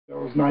I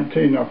was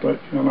 19, I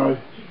think, and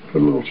I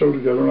put a little show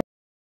together.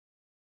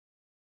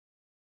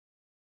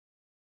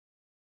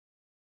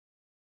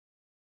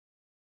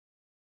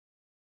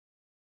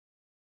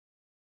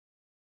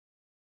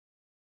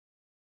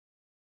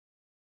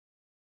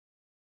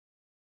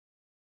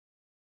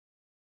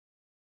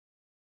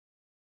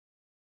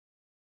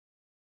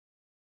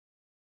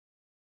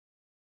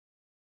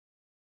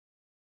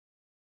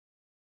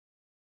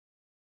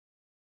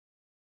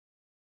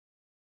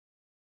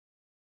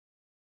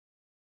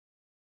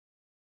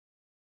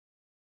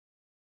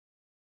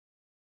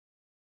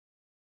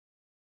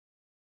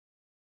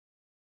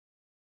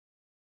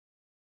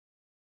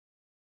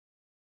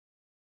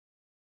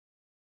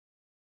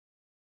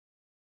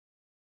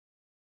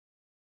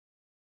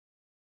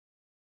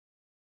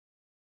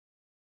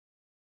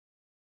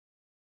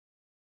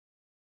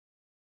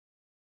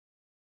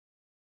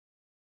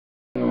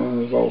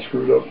 It was all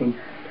screwed up, and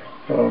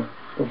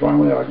but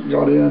finally I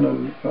got in,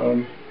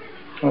 and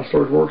I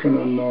started working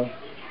in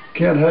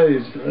Kent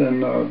Hayes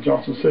in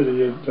Johnson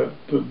City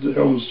that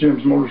owns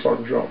Jim's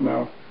motorcycle shop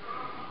now.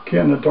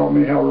 Ken had taught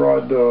me how to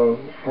ride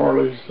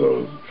Harley's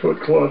foot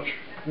clutch,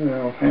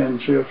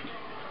 hand shift,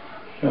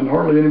 and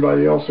hardly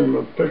anybody else in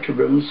the picture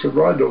business could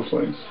ride those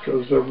things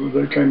because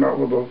they came out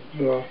with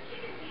the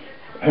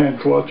hand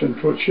clutch and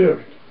foot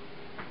shift.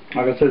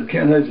 Like I said,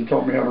 Ken Hayes had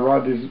taught me how to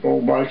ride these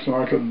old bikes, and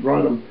I could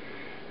ride them.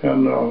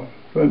 And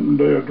then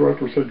the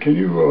director said, "Can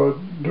you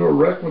do a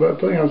wreck with that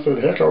thing?" I said,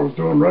 "Heck, I was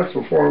doing wrecks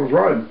before I was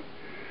riding.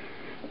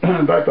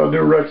 In fact, I do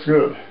wrecks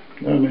good."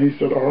 And he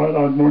said, "All right,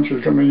 I want you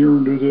to come in here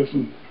and do this."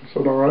 And I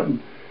said, "All right." And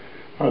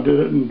I did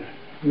it. And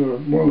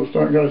one of the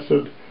stunt guys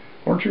said,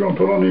 "Aren't you going to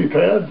put on any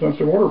pads?" And I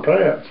said, "What are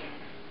pads?"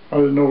 I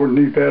didn't know what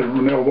knee pads were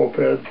and elbow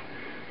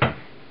pads.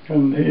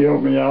 And he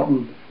helped me out,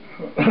 and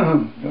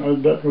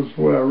that was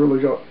where I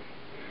really got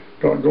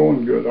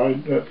going good.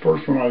 At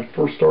first, when I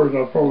first started,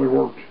 I probably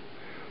worked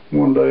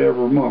one day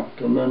every month,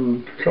 and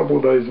then a couple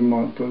of days a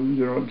month, and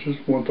just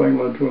one thing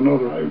led to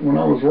another. When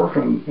I was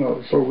working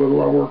so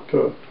little,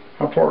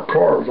 I parked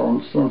cars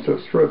on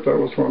Sunset Strip. That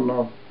was when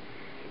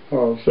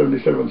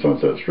 77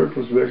 Sunset Strip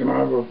was big, and I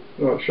have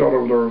a shot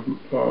over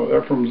there,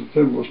 Ephraim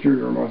Zimbalist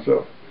Jr. and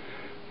myself.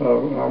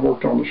 I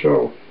worked on the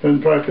show.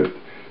 In fact,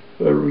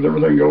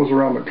 everything goes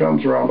around that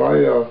comes around.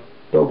 I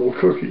doubled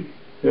Cookie,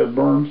 Ed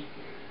Burns,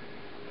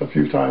 a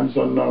few times,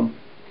 and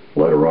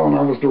later on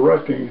I was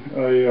directing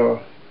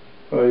a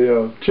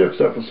Chips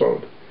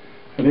episode,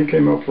 and he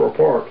came up for a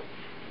part,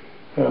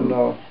 and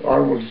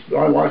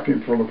I liked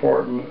him for the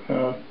part, and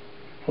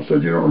I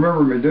said, "You don't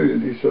remember me, do you?"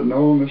 And he said,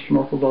 "No, Mr.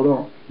 Nuckles, I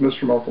don't."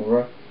 Mr. Nuckles,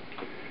 right?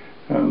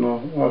 And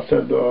I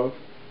said,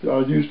 "I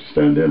used to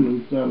stand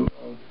in and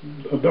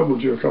I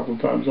doubled you a couple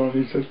of times." And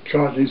he said,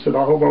 "God," he said,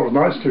 "I hope I was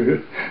nice to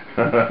you."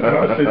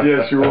 I said,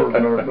 "Yes, you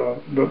were."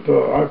 But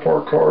I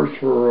parked cars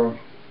for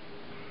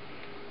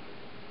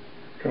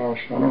gosh,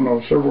 I don't know,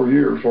 several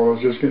years while I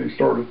was just getting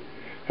started.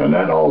 And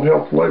that all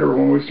helped later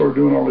when we started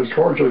doing all these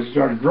car chases.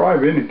 I could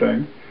drive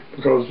anything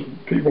because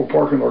people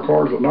parking their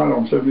cars at night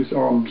on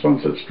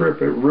Sunset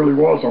Strip. It really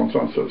was on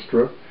Sunset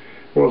Strip.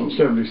 It wasn't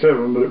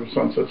 77, but it was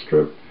Sunset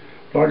Strip.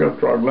 But I got to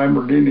drive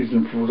Lamborghinis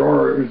and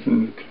Ferraris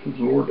and,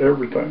 Lord,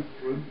 everything.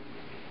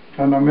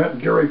 And I met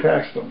Gary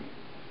Paxton.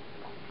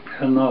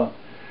 And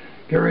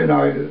Gary and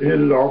I hit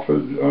it off.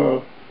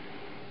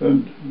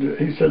 And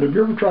he said, "Have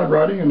you ever tried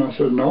riding?" And I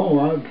said,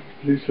 "No."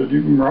 He said,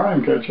 "You can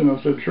rhyme, catch it?" And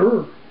I said,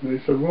 "Sure." And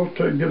he said, "Well,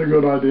 get a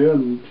good idea."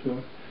 And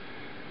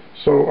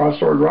so I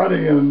started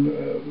writing, and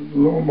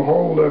lo and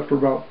behold, after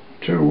about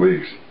 2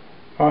 weeks,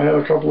 I had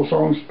a couple of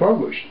songs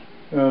published.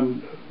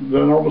 And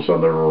then all of a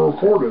sudden they were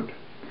recorded.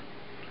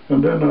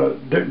 And then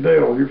Dick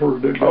Dale, you've heard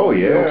of Dick Dale? Oh,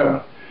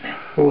 yeah.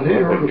 Well, he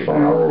heard a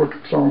song. I wrote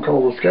a song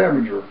called "The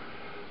Scavenger."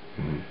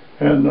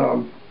 And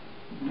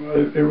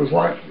it was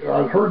like,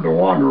 I'd heard The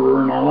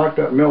Wanderer, and I liked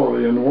that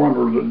melody in The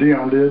Wanderer that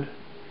Dion did.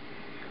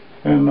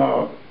 And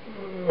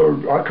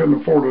I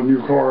couldn't afford a new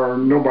car, or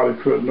nobody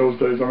could in those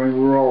days. I mean,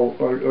 we were all,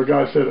 a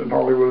guy said it in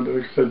Hollywood,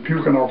 he said,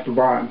 puking off the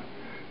vine.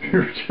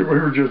 We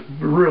were just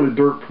really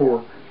dirt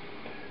poor.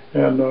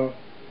 And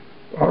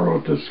I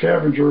wrote this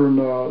Scavenger,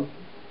 and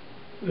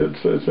it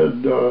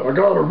said, "I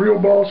got a real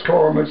boss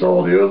car, makes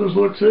all the others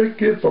look sick.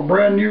 It's a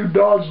brand new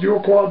Dodge Dual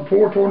Quad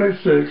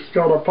 426.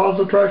 Got a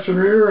positive traction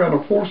rear and a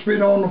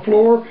 4-speed on the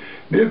floor.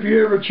 And if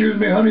you ever choose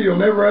me, honey, you'll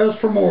never ask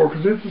for more,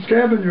 because it's a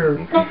Scavenger."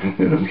 And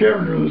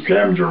the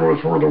Scavenger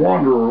was where The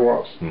Wanderer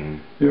was,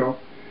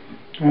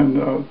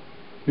 And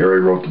Gary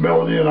wrote the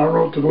melody, and I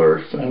wrote the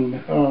lyrics,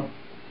 and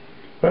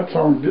that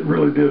song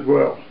really did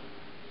well.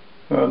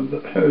 And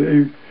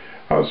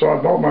so I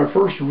bought my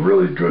first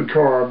really good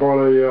car. I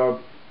bought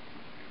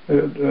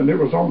and it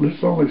was only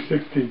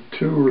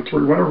 62 or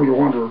 3, whenever The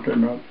Wanderer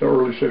came out, the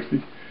early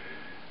 60s.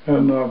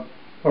 And I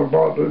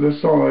bought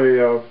this on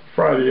a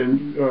Friday,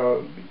 and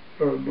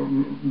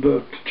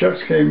the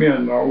checks came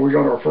in. We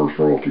got our first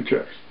royalty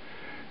checks.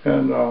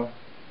 And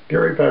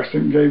Gary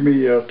Paxton gave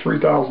me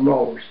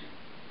 $3,000.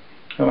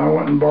 And I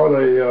went and bought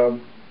a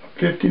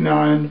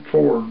 59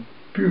 Ford,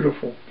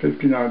 beautiful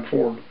 59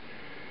 Ford.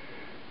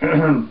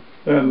 And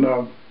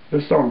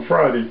This is on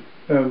Friday,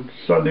 and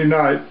Sunday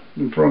night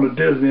in front of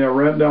Disney, I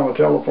ran down a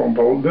telephone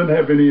pole. Didn't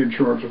have any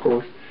insurance, of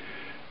course.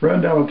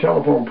 Ran down a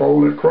telephone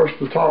pole and it crushed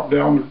the top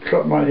down and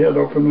cut my head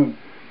open.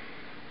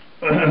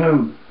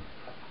 And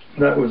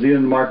that was the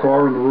end of my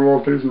car and the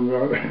royalties. And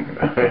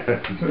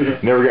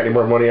never got any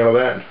more money out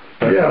of that?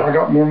 Yeah, I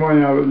got more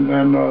money out of it,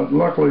 and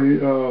luckily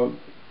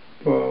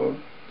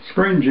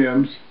Screen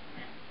Gems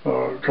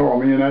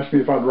called me and asked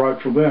me if I'd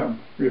write for them,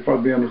 if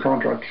I'd be under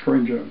contract to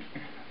Screen Gems.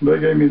 They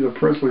gave me the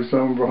princely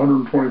sum of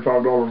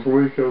 $125 a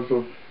week as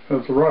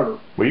a writer.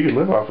 Well, you could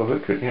live off of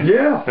it, couldn't you?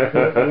 Yeah,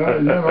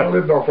 I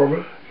lived off of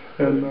it.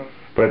 And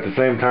but at the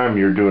same time,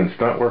 you're doing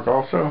stunt work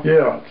also?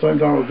 Yeah, at the same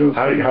time I was doing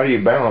stunt. How do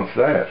you balance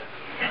that?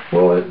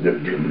 Well,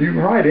 you can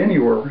write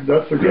anywhere.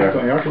 That's the good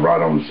thing. I could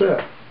write on the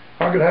set.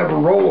 I could have a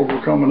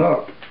rollover coming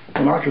up,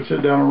 and I could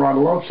sit down and write a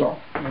love song.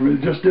 I mean,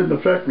 it just didn't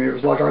affect me. It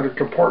was like I could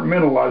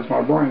compartmentalize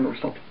my brain or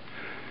something.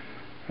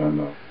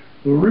 And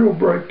the real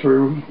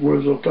breakthrough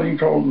was a thing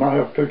called, and I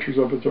have pictures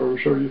of it that I will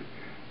show you,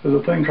 there's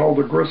a thing called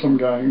the Grissom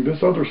Gang.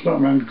 This other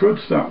stuntman, good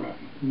stuntman,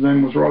 his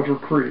name was Roger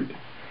Creed.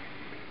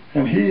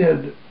 And he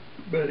had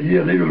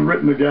either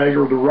written the gag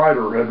or the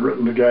writer had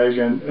written the gag,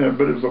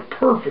 but it was a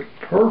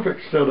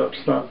perfect setup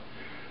stunt.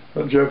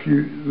 Jeff,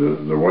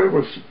 the way it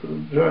was,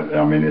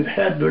 I mean, it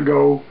had to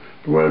go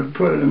the way I'd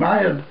put it. And I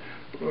had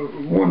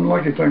one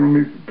lucky thing. Let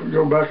me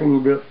go back a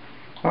little bit.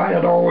 I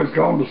had always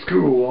gone to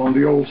school on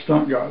the old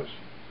stunt guys.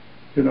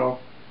 You know,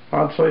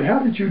 I'd say, how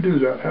did you do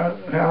that?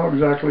 How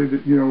exactly,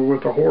 you know,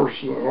 with the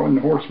horse and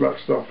the horseback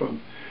stuff,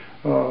 and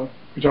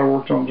which I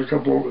worked on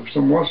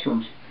some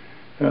westerns,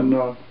 and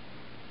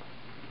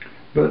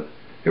but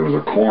it was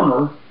a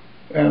corner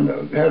and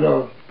had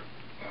a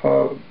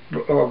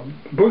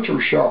butcher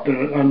shop in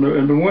it,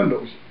 in the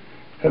windows,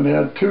 and they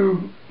had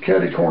two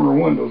catty corner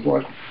windows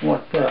like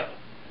that.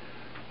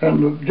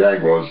 And the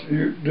gag was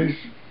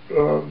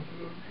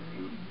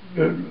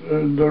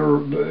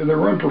they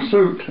were in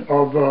pursuit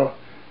of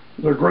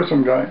the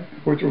Grissom Gang,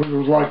 which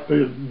was like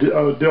the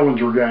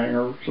Dillinger Gang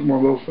or some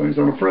of those things.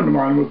 And a friend of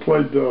mine who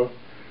played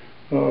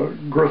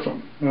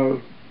Grissom,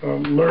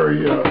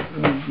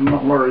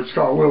 not Larry,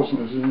 Scott Wilson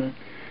is his name.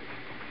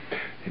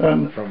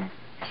 And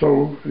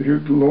so,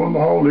 lo and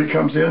behold, he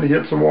comes in, he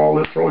hits the wall,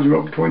 it throws him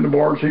up between the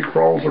bars, he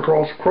crawls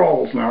across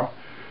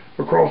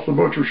the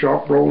butcher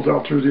shop, rolls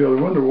out through the other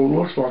window. Well, it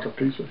looks like a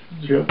piece of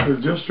shit.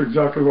 It's just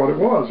exactly what it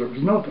was. It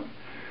was nothing.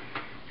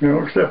 You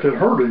know, except it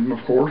hurt him,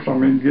 of course. I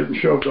mean, getting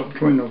shoved up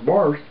between those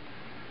bars.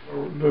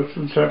 This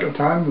is the second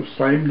time, the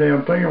same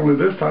damn thing, only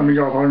this time he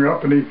got hung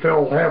up and he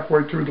fell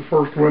halfway through the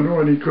first window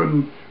and he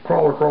couldn't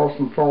crawl across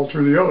and fall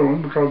through the other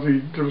one because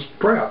he was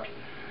trapped.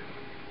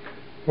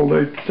 Well,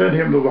 they sent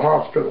him to the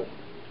hospital.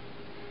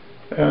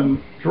 And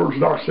George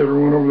Dockstetter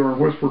went over there and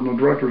whispered in the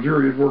director's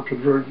ear. He had worked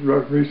with the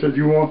director. He said,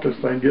 "You want this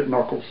thing, get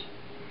Nuckles.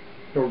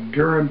 He'll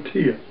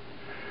guarantee it."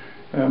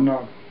 And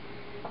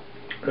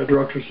the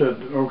director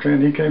said, "Okay."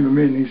 And he came to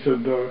me and he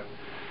said,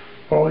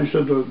 Paul, he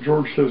said,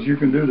 George says, "You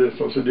can do this."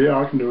 I said, "Yeah,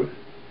 I can do it."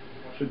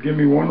 I said, "Give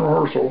me one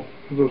rehearsal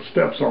with the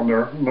steps on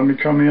there. Let me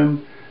come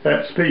in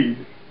at speed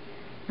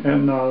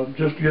and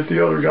just get the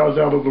other guys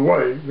out of the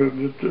way.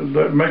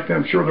 Make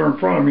them sure they're in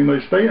front of me and they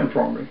stay in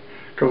front of me.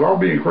 Because I'll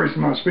be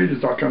increasing my speed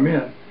as I come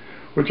in,"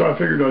 which I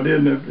figured I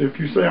did. And if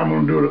you say I'm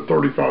going to do it at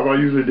 35, I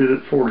usually did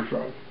it at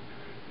 45.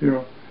 You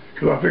know,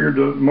 because I figured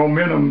the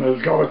momentum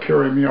has got to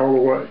carry me all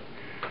the way.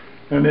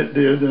 And it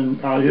did,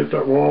 and I hit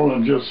that wall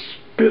and just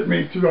spit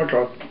me through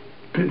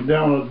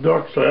down a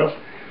duck's ass,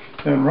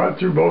 and right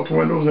through both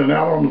windows and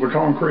out onto the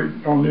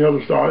concrete on the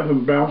other side,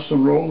 and bounced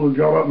and rolled and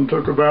got up and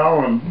took a bow,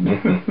 and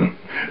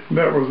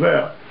that was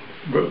that.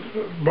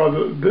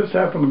 But this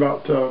happened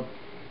about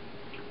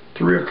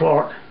 3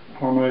 o'clock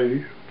on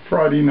a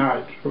Friday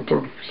night, or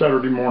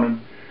Saturday morning,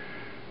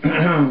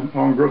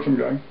 on Grissom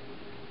Gang.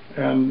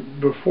 And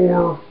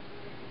before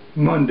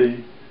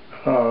Monday,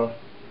 I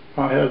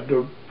had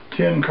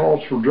 10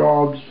 calls for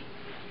jobs.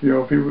 You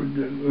know, people,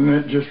 and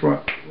it just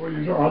went, well,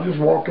 you know, I just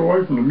walked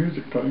away from the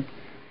music thing.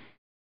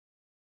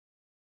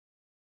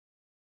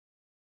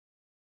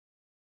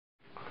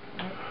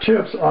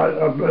 Chips,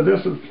 this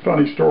is a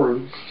funny story,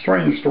 it's a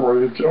strange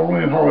story. It's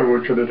only in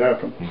Hollywood could it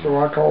happen. So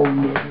I called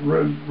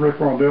Rick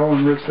Rondell,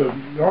 and Rick said,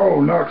 "Oh,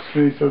 Nux,"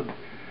 he said,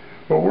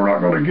 "well, we're not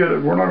going to get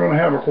it, we're not going to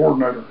have a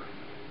coordinator."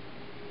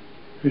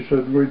 He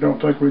said, "We don't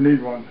think we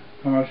need one."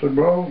 And I said,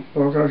 "Well,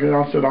 okay."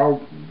 I said,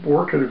 "I'll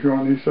work it if you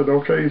want." He said,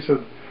 "Okay." He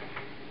said,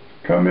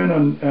 "Come in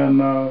and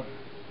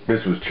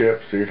this was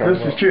Chips you're talking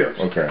about? This is Chips.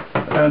 Okay.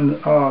 And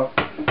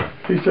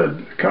he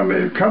said, come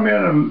in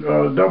and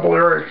double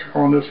Eric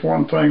on this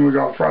one thing we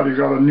got Friday. We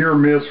got a near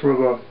miss with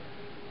a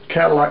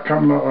Cadillac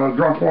coming, a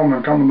drunk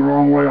woman coming the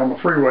wrong way on the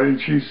freeway, and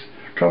she's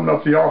coming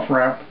up the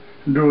off-ramp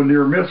and doing a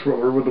near miss with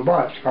her with the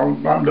bike.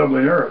 I'm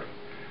doubling Eric.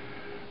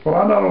 Well,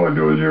 I not only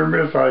do a near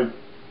miss, I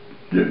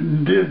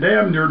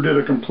damn near did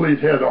a complete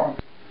head-on.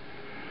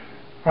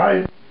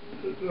 I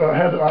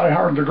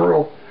hired the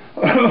girl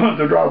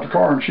to drive the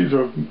car, and she's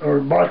a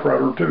bike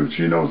rider too.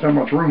 She knows how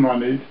much room I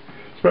need.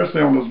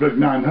 especially on those big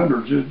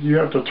 900s. You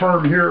have to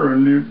turn here,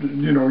 and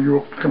you know,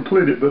 you'll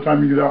complete it by the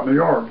time you get out in the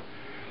yard.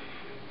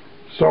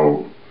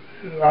 So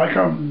I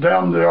come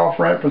down the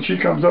off-ramp, and she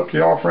comes up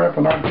the off-ramp,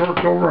 and I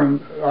jerked over, and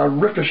I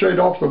ricocheted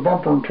off the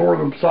bumper and tore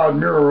the side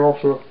mirror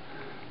off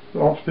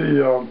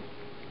the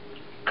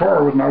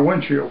car with my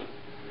windshield.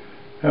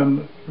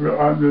 And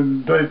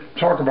they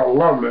talk about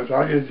loving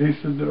it. He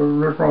said,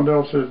 Rick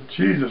Rondell said,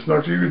 Jesus,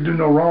 Nuckles, you could do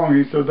no wrong.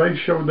 He said, they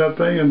showed that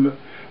thing, and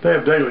they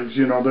have dailies,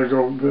 you know, they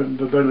go,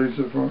 the dailies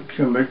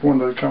can make when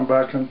they come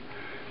back, and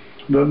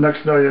the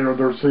next day, you know,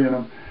 they're seeing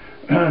them.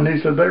 And he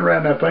said, they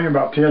ran that thing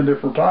about 10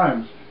 different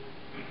times.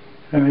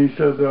 And he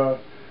said,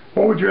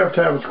 what would you have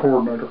to have as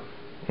coordinator?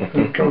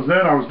 Because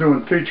then I was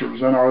doing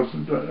features, and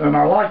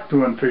I liked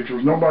doing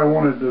features. Nobody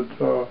wanted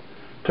the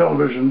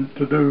television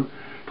to do,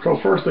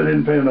 because first they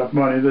didn't pay enough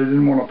money. They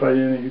didn't want to pay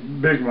any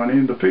big money,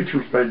 and the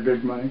features paid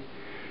big money.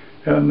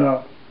 And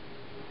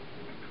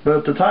but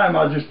at the time,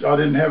 I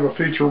didn't have a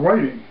feature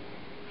waiting.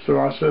 So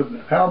I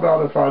said, how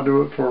about if I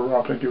do it for,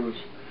 I think it was,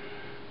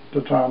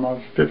 at the time I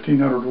was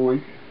 $1,500 a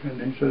week.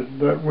 And he said,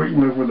 that we can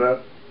live with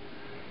that.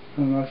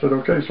 And I said,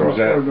 okay. So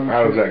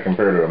how does that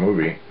compare to a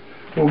movie?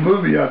 Well,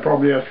 movie I'd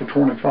probably ask for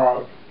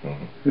 25.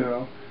 You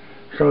know,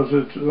 because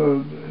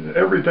it's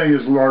everything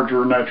is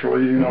larger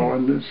naturally, you know,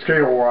 and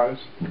scale wise.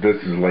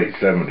 This is late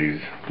 70s.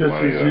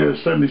 This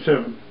is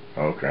 77.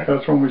 Okay.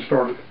 That's when we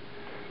started.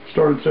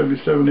 Started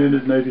 77,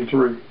 ended in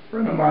 83. A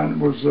friend of mine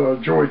was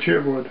Joey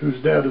Chitwood,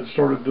 whose dad had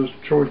started this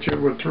Joey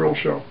Chitwood Thrill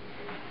Show.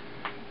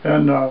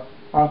 And I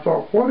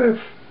thought, what if,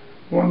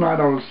 one night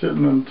I was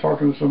sitting and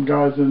talking to some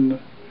guys in the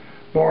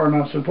bar, and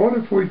I said, what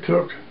if we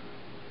took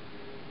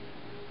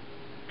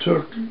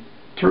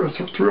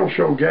Thrill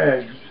Show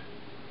gags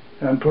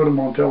and put them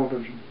on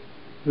television?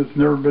 It's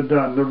never been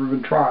done, never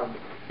been tried.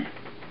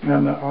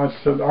 And I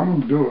said, I'm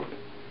going to do it.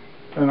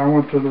 And I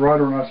went to the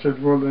writer and I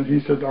said, well, then he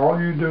said, all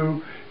you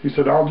do, he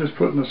said, I'll just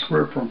put in the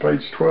script from page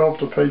 12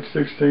 to page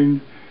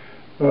 16,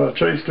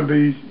 chase to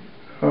be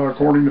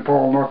according to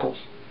Paul Nuckles.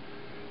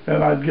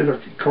 And I'd get a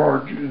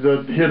car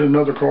that hit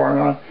another car,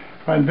 and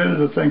I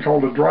invented a thing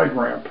called a drag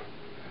ramp.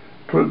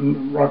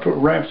 I put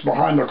ramps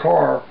behind the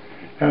car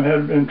and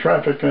had in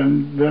traffic,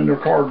 and then the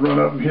car would run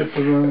up and hit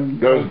the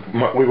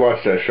we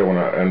watched that show,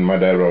 and my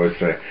dad would always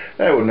say,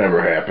 that would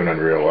never happen in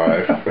real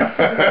life.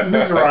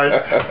 He's right.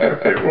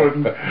 It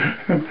wouldn't.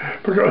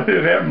 Because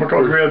it happened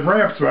because we had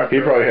ramps back there.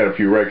 He probably had a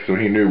few wrecks, so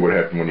he knew what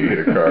happened when you hit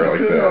a car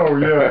like that. Oh,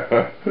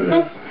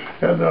 yeah.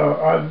 And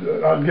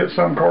I'd get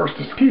some cars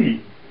to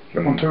ski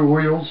on two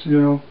wheels, you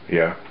know.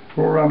 Yeah.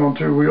 Go around on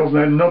two wheels, and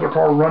then another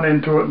car run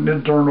into it and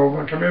then turn over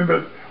and come in.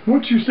 But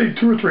once you see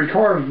 2 or 3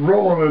 cars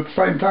rolling at the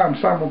same time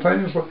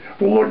simultaneously,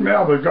 well, look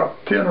now, they've got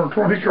 10 or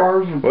 20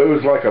 cars. Well, it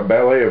was like a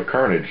ballet of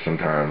carnage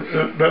sometimes.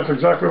 That's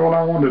exactly what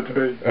I wanted it to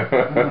be.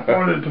 I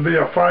wanted it to be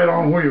a fight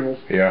on wheels.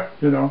 Yeah.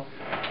 You know,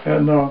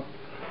 and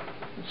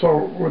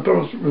so with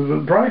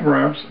the drag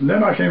ramps, and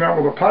then I came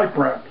out with a pipe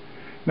ramp.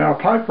 Now,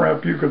 a pipe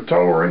ramp you could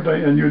tow or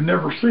anything, and you'd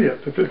never see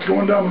it. If it's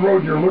going down the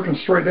road and you're looking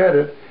straight at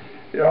it,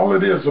 all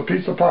it is a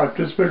piece of pipe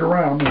this big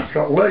around, and it's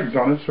got legs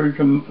on it so you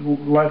can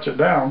latch it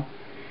down.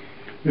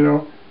 You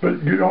know,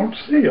 but you don't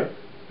see it.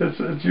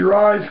 It's your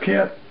eyes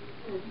can't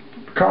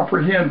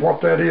comprehend what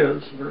that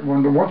is.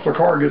 Once the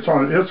car gets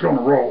on it, it's going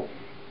to roll.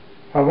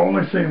 I've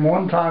only seen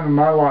one time in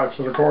my life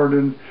that a car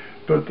didn't,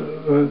 but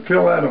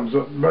Phil Adams,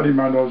 a buddy of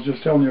mine I was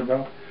just telling you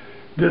about,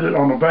 did it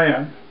on a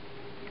van.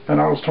 And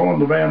I was towing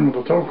the van with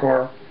a tow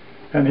car,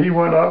 and he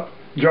went up,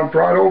 jumped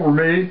right over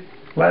me,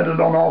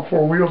 landed on all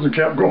 4 wheels and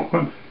kept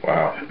going.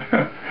 Wow.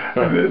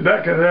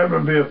 That could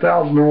happen, be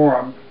 1,000 to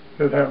 1.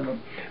 It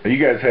happened. You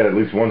guys had at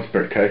least one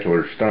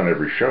spectacular stunt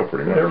every show,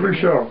 pretty much. Every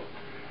show,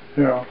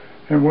 yeah.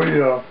 And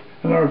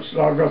and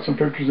I've got some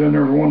pictures in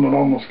there. The one that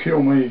almost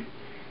killed me,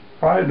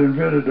 I had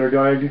invented a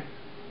gag.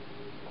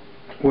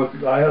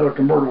 I had a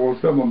convertible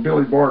with them on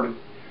Billy Barty,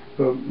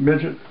 the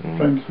midget,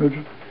 famous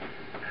midget,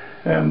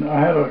 and I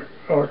had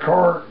a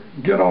car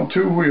get on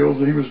 2 wheels.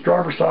 And he was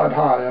driver's side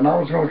high, and I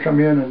was going to come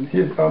in and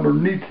hit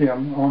underneath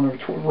him on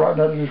right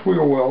at his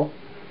wheel well,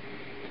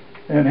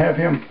 and have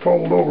him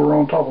fold over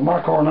on top of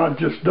my car, and I'd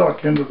just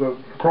duck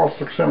across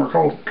the center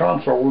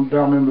console and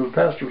down into the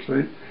passenger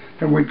seat,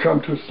 and we'd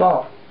come to a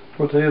stop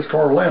with his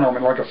car laying on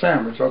me like a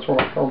sandwich. That's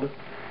what I called it.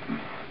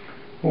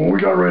 When we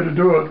got ready to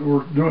do it,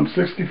 we're doing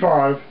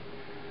 65.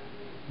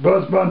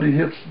 Buzz Bundy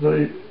hits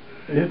the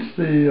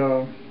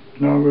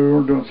no, we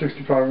weren't doing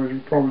 65, we were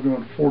probably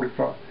doing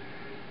 45.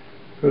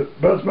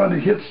 But Buzz Bundy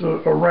hits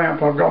a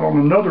ramp I've got on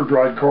another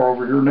drag car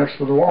over here next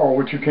to the wall,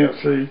 which you can't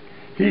see.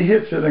 He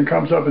hits it and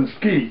comes up and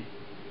ski.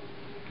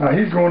 Now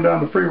he's going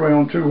down the freeway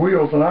on 2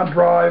 wheels, and I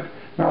drive,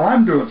 now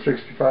I'm doing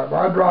 65,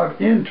 I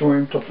drive into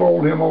him to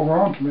fold him over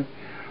onto me.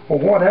 Well,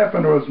 what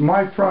happened was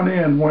my front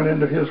end went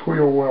into his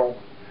wheel well,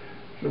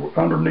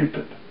 underneath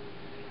it,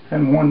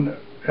 and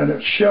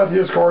it shut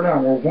his car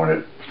down. Well, when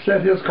it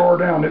set his car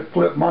down, it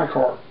flipped my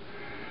car.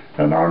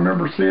 And I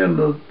remember seeing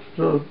the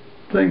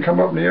thing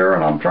come up in the air,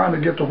 and I'm trying to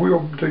get the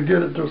wheel to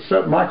get it to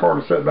set my car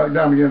to set back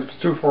down again.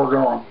 It's too far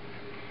gone.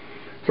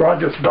 So I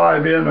just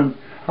dive in, and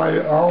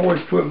I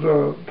always put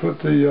a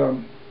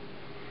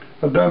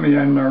dummy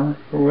in there.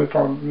 If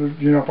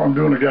I'm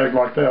doing a gag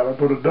like that, I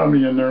put a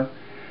dummy in there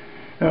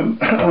and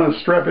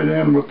strap it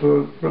in with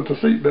the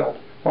seat belt.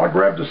 Well, I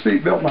grabbed the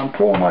seat belt and I'm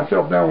pulling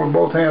myself down with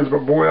both hands,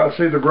 but boy, I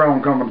see the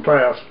ground coming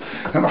fast,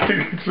 and I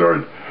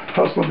started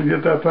hustling to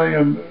get that thing.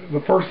 And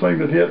the first thing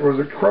that hit was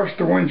it crushed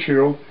the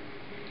windshield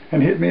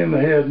and hit me in the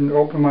head and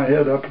opened my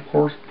head up, of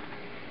course,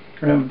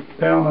 and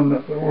down,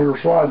 and we were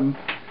sliding.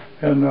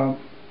 And I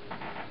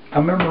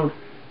remember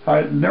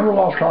I never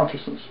lost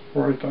consciousness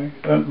or anything,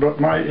 but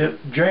it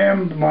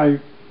jammed my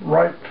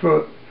right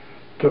foot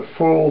to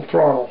full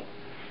throttle,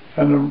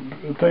 and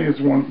the thing is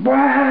going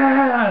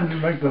wah, and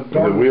make the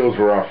wheels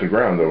were off the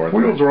ground though, weren't they?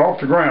 Wheels are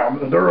off the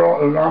ground.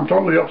 I'm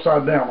totally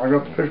upside down. I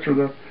got the picture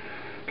there.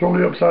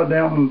 Totally upside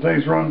down, and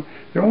things run.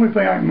 The only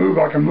thing I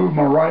can move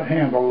my right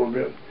hand a little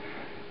bit.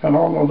 And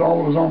all that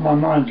was on my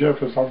mind,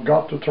 Jeff, is I've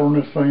got to turn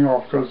this thing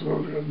off, because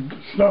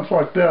stunts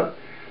like that,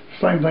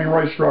 same thing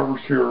race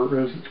drivers here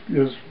is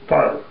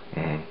fire.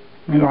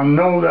 Mm-hmm. I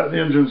know that the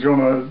engine's going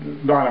to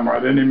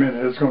dynamite any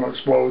minute. It's going to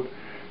explode,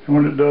 and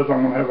when it does,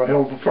 I'm going to have a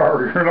hell of a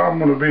fire here, and I'm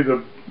going to be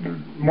the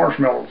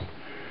marshmallows.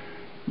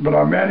 But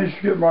I managed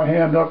to get my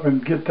hand up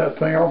and get that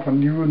thing off,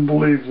 and you wouldn't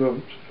believe the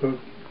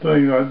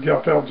thing. I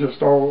felt just,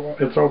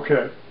 it's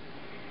okay.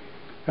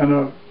 And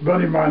a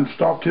buddy of mine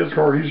stopped his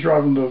car. He's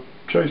driving the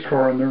chase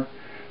car in there.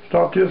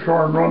 Stopped his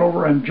car and run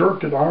over and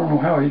jerked it. I don't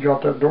know how he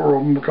got that door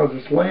open, because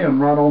it's laying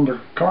right on the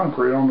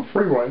concrete on the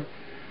freeway.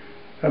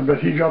 But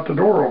he got the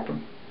door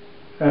open.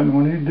 And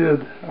when he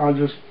did, I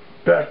just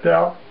backed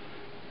out.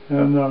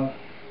 And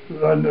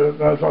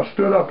as I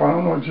stood up, I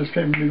don't know, it just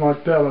came to me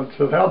like that. I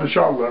said, how'd the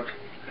shot look?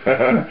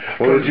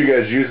 Well, did you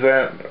guys use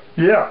that?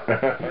 Yeah.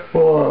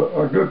 Well,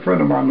 a good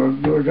friend of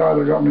mine, the guy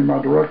that got me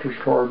my director's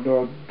card,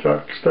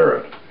 Jack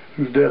Sterrett,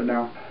 who's dead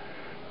now.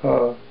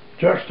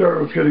 Jack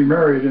Sterrett was getting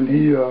married, and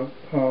he was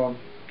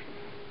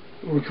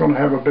going to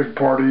have a big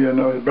party, and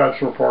a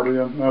bachelor party,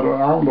 and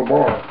I owned a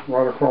bar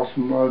right across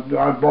from,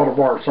 I bought a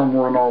bar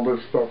somewhere in all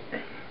this stuff,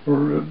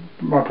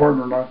 my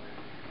partner and I,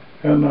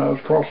 and it was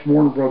across from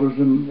Warner Brothers,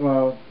 and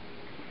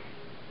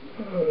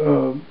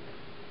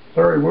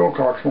Larry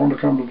Wilcox wanted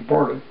to come to the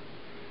party.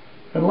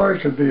 And Larry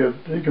can be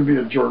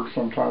a jerk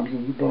sometimes,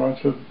 but I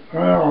said, oh,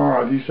 all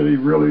right. He said he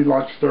really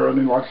likes Sterrett,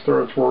 and he likes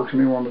Sterrett's work,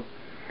 and he wanted.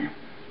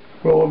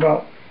 Well,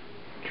 about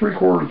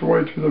 3/4 of the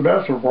way through the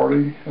bachelor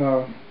party,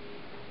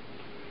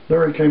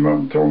 Larry came up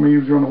and told me he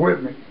was going to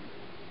whip me.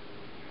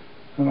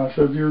 And I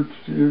said, you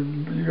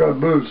got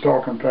boobs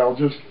talking, pal.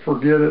 Just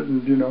forget it.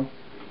 And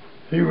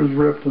he was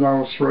ripped and I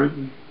was straight.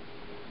 And,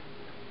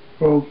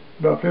 well,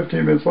 about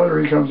 15 minutes later,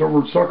 he comes over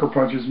and sucker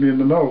punches me in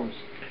the nose.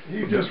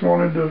 He just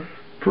wanted to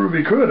prove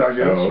he could, I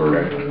guess, or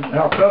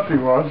how tough he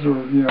was, or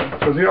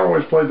because he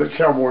always played the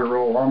cowboy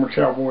role. I'm a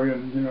cowboy,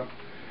 and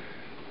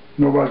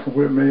nobody can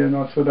whip me. And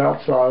I said,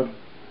 outside.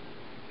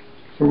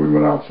 So we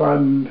went outside,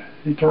 and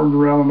he turned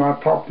around, and I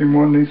popped him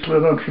one, and he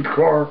slid under the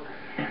car.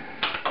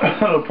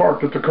 I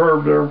parked at the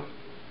curb there.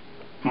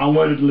 I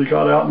waited till he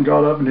got out and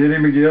got up and hit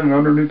him again, and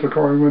underneath the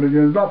car he went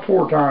again, about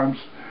 4 times.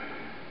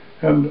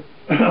 And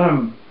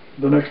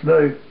the next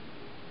day,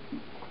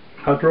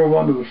 I drove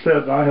onto the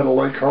set, and I had a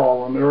late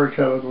call, and Eric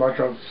had like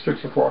a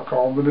 6 o'clock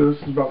call, but this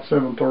is about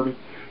 7:30.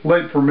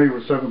 Late for me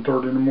was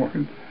 7:30 in the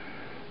morning.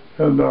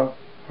 And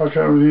he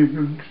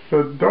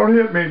said, don't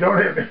hit me, don't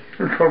hit me.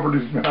 He covered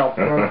his mouth,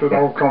 and I said,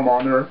 oh, come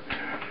on, Eric.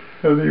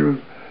 And he was,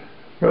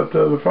 but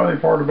the funny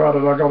part about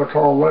it, I got a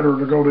call later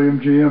to go to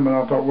MGM, and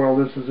I thought, well,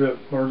 this is it.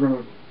 They're going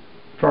to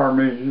fire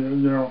me,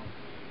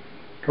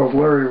 because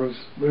Larry was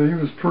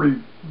pretty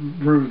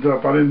bruised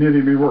up. I didn't hit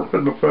him, he worked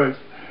in the face.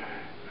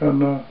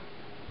 And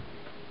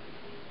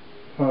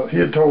he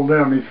had told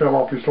them he fell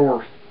off his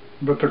horse,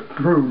 but the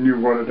crew knew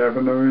what had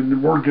happened. I mean, the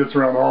word gets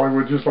around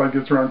Hollywood just like it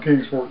gets around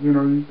Kingsport.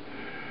 You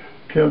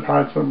can't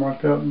hide something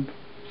like that. And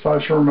Cy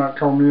Shermack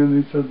called me in,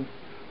 and he said,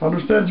 I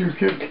understand you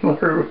kicked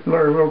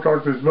Larry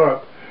Wilcox's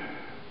butt.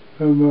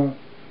 And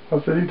I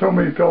said, he told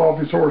me he fell off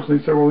his horse. And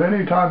he said, well,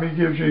 anytime he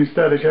gives you any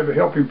static,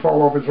 help him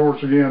fall off his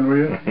horse again, will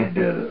you? He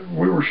did.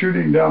 We were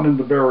shooting down in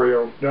the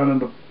barrio, down in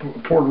the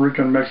Puerto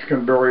Rican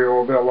Mexican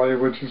barrio of L.A.,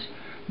 which is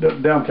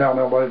downtown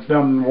L.A. It's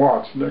down in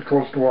Watts,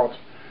 close to Watts.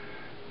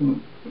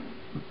 And,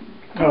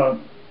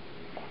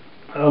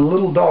 a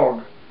little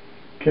dog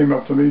came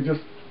up to me,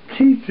 just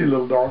teensy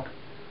little dog,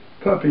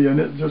 puppy, and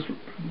it just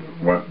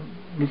went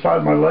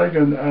beside my leg,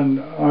 and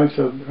I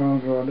said, oh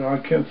God, I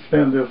can't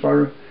stand this.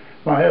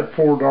 I had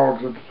 4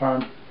 dogs at the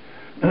time,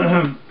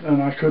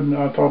 and I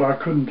thought I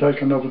couldn't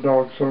take another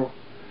dog, so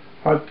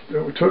I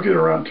took her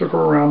around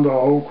the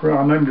whole crew.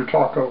 I named her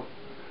Taco,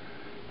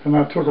 and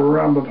I took her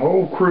around the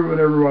whole crew and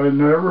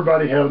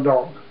everybody had a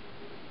dog,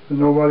 and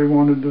nobody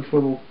wanted this.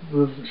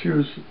 She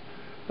was,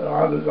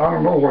 I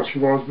don't know what she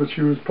was, but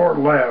she was part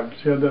lab.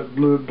 She had that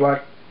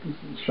black,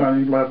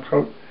 shiny lab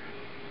coat,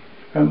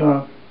 and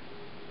I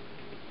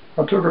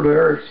took her to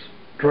Eric's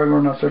trailer,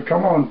 and I said,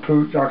 come on,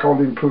 Pooch. I called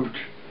him Pooch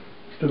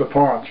instead of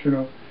Ponch,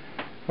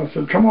 I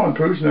said, come on,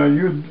 Pooch, now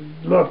you'd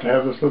love to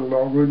have this little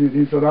dog, wouldn't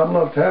you? He said, I'd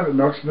love to have it,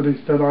 Nux, but he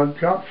said, I've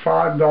got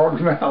 5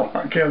 dogs now.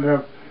 I can't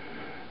have.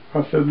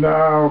 I said,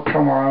 no,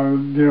 come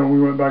on. You know,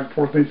 we went back and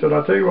forth. And he said,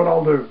 I'll tell you what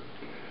I'll do.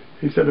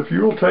 He said, if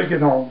you'll take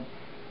it home,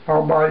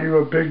 I'll buy you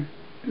a big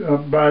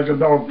bag of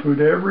dog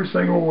food every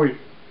single week.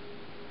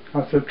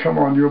 I said, come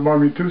on, you'll buy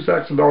me 2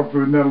 sacks of dog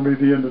food and that'll be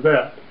the end of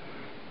that.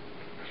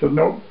 I said,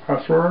 nope,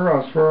 I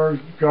swear,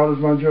 God is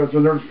my judge.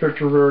 And there's a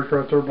picture of Eric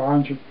right there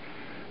behind you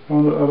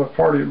at a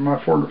party at my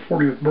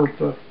 40th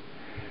birthday.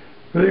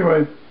 But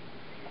anyway,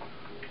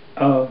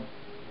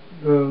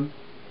 the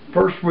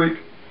first week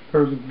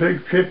there was a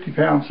big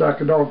 50-pound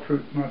sack of dog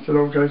food. And I said,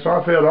 okay, so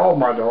I fed all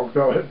my dogs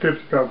out of that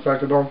 50-pound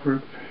sack of dog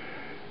food.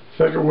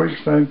 Second week,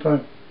 same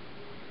thing.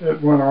 It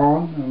went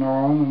on and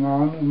on and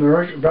on. And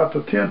there, about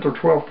the 10th or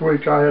 12th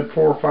week, I had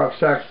 4 or 5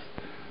 sacks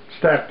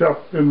stacked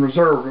up in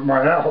reserve at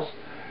my house.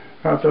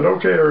 I said,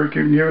 okay, Eric,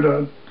 you can give it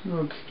a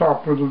let's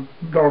stop with the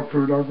dog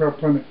food. I've got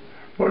plenty.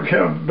 Well,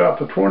 about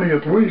the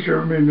 20th week,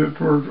 I mean,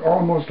 we're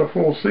almost a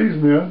full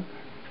season in,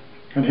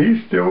 and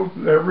he still,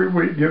 every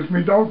week, gives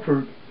me dog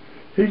food.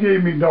 He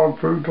gave me dog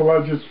food till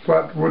I just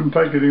flat wouldn't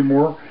take it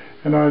anymore,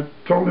 and I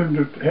told him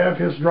to have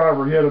his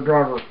driver, he had a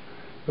driver,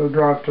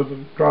 drive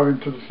him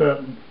to the set.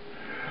 And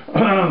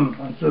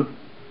I said,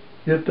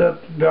 get that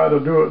guy to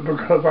do it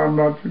because I'm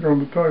not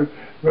going to tell you.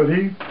 But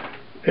he,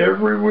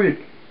 every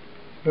week,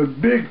 the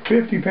big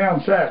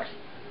 50-pound sacks,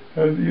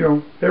 you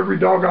know, every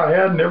dog I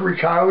had and every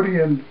coyote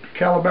in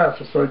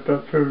Calabasas ate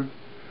that food.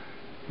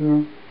 You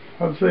know,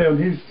 I'm saying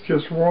he's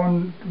just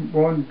one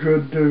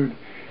good dude.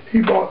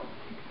 He bought,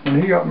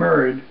 when he got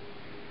married,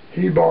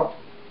 he bought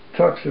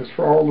tuxes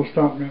for all the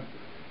stuntmen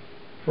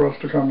for us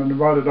to come, and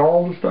invited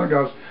all the stunt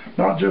guys,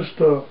 not just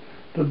the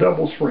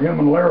doubles for him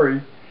and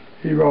Larry.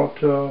 He bought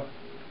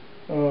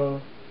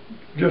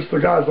just the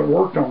guys that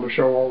worked on the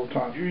show all the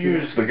time. You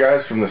used the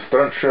guys from the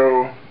stunt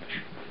show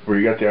where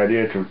you got the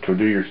idea to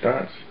do your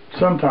stunts?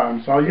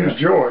 Sometimes. I used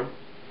Joey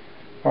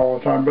all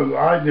the time, but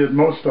I did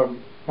most of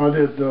them. I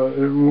did.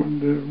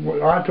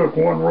 I took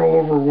one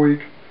rollover a week,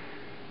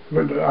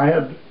 but I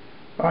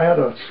had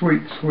a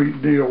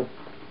sweet deal.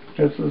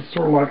 It's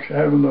sort of like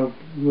having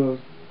the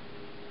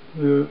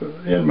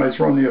inmates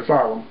run the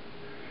asylum.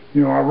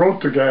 You know, I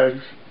wrote the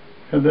gags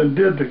and then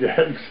did the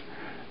gags,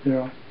 you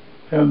know,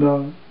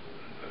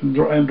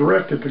 and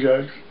directed the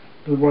gags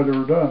the way they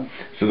were done.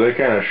 So they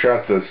kind of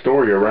shot the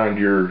story around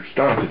your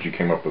stunt that you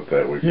came up with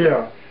that week.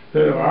 Yeah.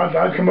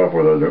 I'd come up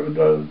with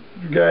a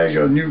gag,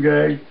 a new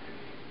gag,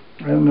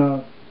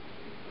 and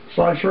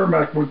Cy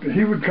Shermack would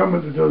come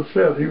into the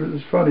set.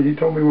 It's funny. He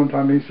told me one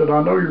time. He said,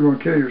 "I know you're going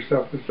to kill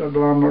yourself," he said,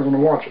 "but I'm not going to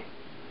watch it."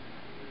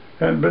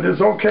 But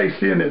it's okay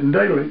seeing it in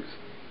dailies,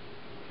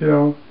 you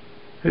know,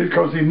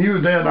 because he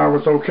knew then I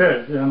was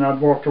okay, and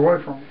I'd walked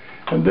away from it.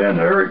 And then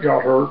Eric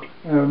got hurt,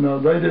 and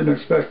they didn't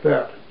expect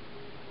that.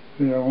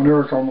 You know, when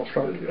Eric almost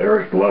got hurt.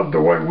 Eric loved the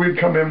way we'd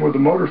come in with the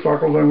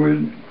motorcycles and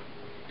we'd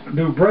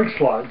do brake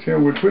slides. You know,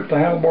 we'd whip the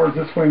handlebars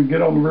this way and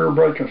get on the rear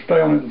brake and stay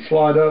on it and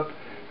slide up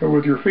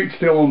with your feet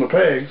still on the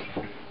pegs.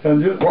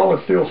 And just, while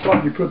it's still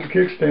sliding, you put the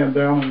kickstand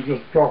down and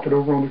just drop it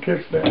over on the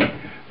kickstand.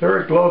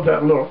 Eric loved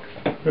that look,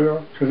 you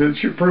know, because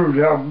it proved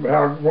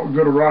what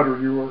good a rider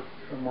you were.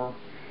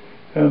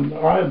 And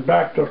I had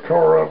backed the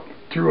car up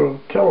through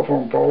a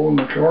telephone pole, and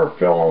the car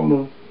fell on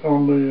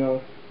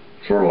the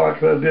sort of like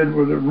that did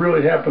with it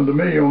really happened to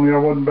me, only I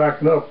wasn't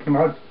backing up, and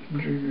I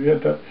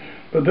hit that.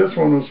 But this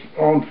one was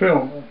on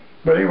film.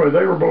 But anyway,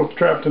 they were both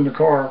trapped in the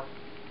car,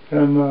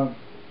 and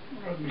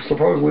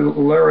supposedly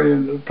Larry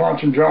and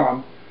Ponch and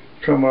John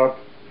come up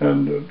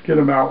and get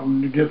them out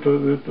and get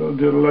the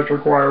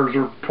electric wires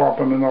are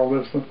popping and all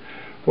this.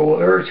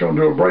 Well, Eric's going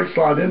to do a brake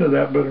slide into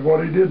that, but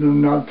what he did,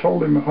 and I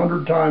told him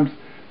 100 times,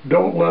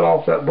 don't let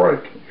off that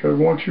brake, because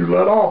once you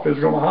let off, it's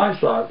going to high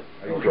side.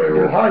 Okay,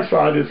 well, high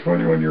side is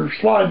when you're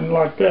sliding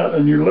like that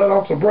and you let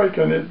off the brake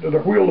and the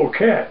wheel will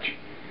catch.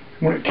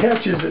 When it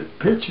catches, it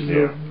pitches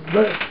the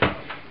back.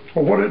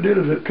 Well, what it did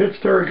is it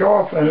pitched Eric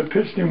off, and it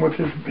pitched him with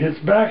his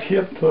back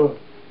hit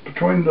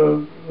between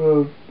the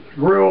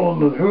grill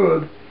and the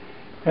hood,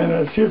 and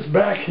as his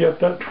back hit,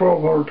 that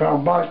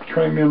 1,200-pound bike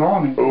came in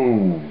on him.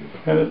 Ooh.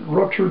 And it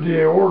ruptured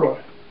the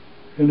aorta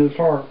in his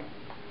heart.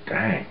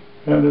 Dang.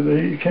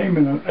 And he came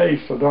in an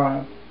ace of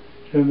dying.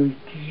 And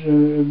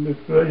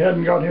if they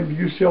hadn't got him to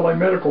UCLA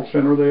Medical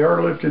Center, they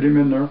airlifted him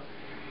in there.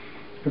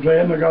 If they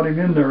hadn't got him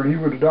in there, he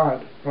would have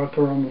died right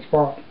there on the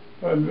spot.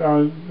 And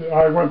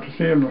I went to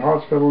see him in the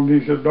hospital, and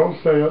he said,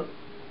 "Don't say it.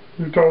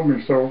 You told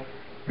me so."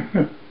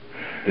 Did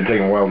it take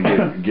him a while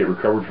to get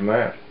recovered from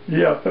that?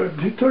 Yeah,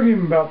 it took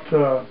him about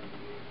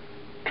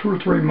 2 or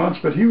 3 months,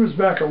 but he was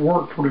back at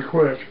work pretty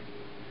quick.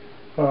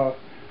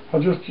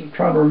 I'm just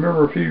trying to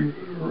remember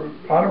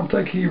if I don't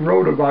think he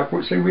rode a bike.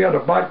 See, we had a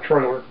bike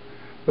trailer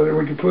that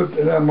we could put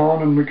them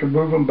on and we could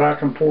move them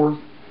back and forth,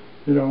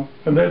 you know,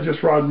 and they'd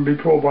just ride and be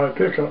pulled by a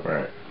pickup.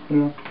 Right. You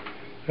know,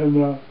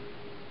 and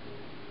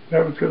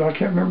that was good. I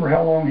can't remember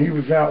how long he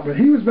was out, but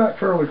he was back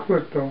fairly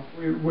quick, though.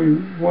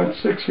 We went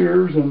 6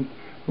 years, and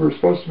we were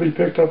supposed to be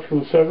picked up for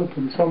the 7th,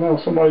 and somehow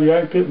somebody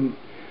yanked it, and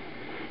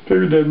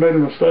figured they'd made a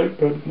mistake,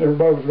 but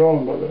everybody was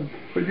gone by then.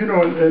 But you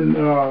know, in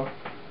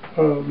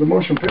the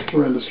motion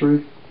picture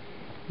industry,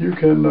 you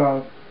can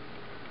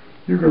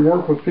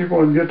work with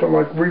people and get to,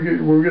 like we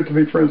get to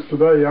be friends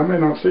today. I may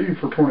not see you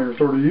for 20 or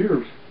 30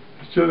 years.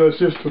 That's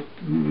just the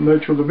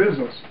nature of the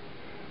business.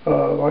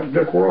 Like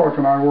Dick Warlock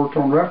and I worked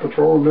on Rat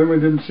Patrol, and then we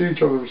didn't see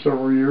each other for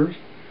several years.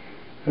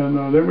 And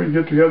then we'd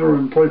get together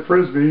and play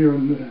Frisbee,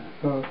 and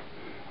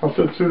I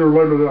said sooner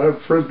or later they'll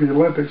have Frisbee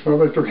Olympics, and I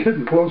think they're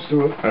getting close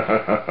to it.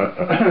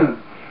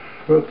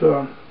 But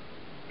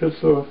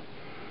it's a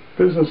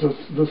business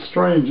that's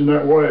strange in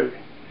that way.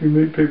 You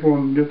meet people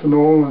and get to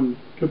know them and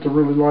get to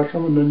really like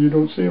them, and then you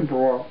don't see them for a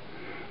while.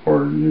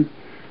 Or you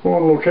go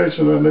on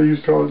location, and they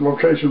used to call it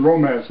location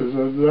romances.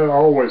 That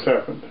always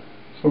happened.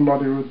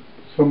 Somebody would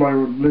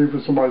leave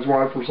with somebody's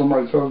wife or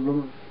somebody's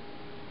husband.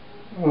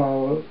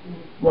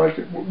 Like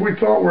we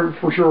thought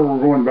for sure we were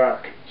going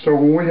back. So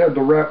when we had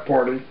the wrap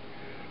party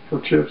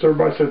for Chips,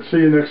 everybody said, "See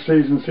you next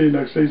season, see you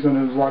next season."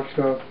 And it was like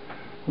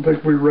I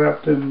think we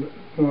wrapped in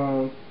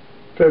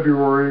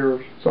February or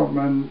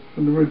something,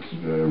 and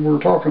we were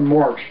talking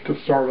March to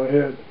start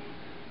ahead.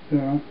 You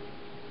know,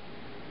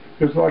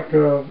 it's like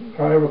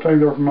I have a thing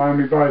there from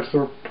Miami Vice.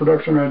 The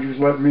production manager's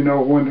letting me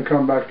know when to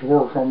come back to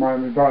work on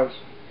Miami Vice,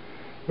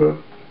 but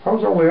I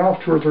was only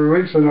off 2 or 3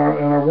 weeks, and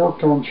I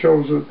worked on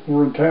shows that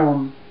were in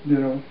town, you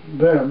know,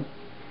 then.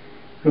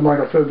 And like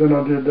I said, then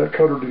I did that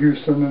Cutter to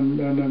Houston, and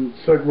then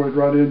segued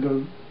right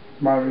into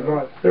Miami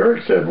Vice.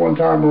 Eric said one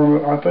time,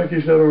 I think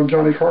he said on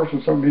Johnny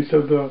Carson something, he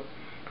said the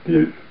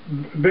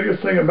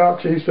biggest thing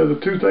about, he said the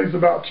 2 things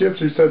about Chips,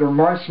 he said, are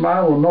my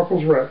smile and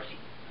Nuckles Rex.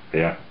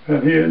 Yeah.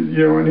 And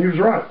he was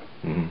right.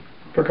 Mm-hmm.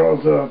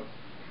 Because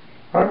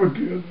I would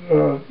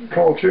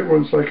call Chipwood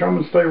and say, come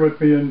and stay with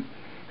me and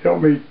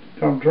help me.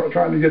 I'm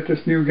trying to get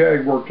this new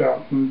gag worked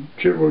out, and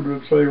Chitwood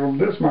would say, well,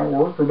 this might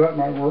work or that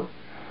might work,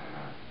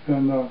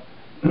 and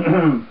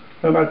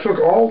and I took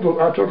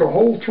a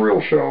whole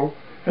thrill show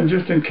and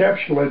just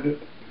encapsulated it,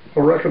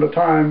 a record of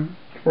time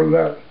for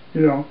that,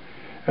 you know.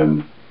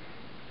 And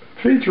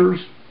features,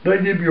 they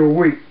give you a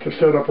week to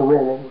set up a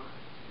rollover.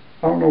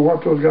 I don't know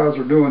what those guys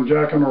are doing,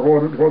 jacking or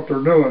what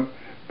they're doing,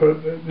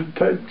 but it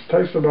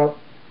takes about,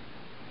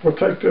 well,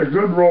 take a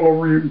good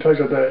rollover, you can take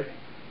a day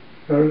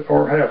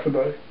or half a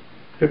day.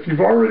 If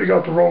you've already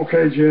got the roll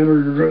cage in,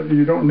 or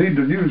you don't need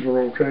to use the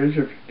roll cage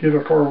if you get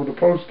a car with a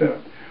post in it.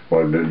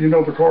 Well, you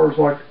know, the cars,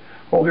 like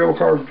all the old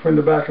cars between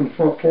the back and the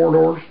front 4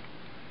 doors,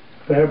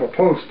 they have a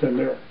post in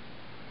there.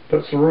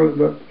 That's the roof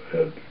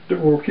that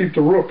will keep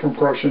the roof from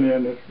crushing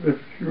in if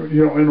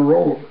you know, in a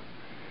rollover.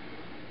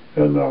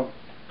 And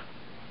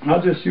I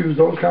just used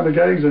those kind of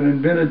gags and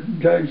invented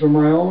gags of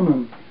my own,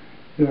 and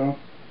you know,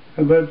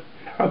 and then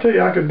I tell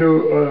you, I could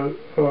do.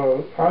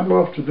 I'd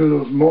love to do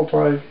those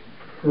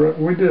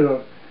we did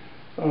a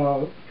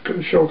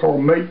show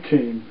called Mate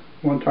Team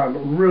one time, but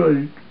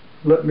really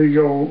let me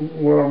go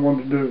what I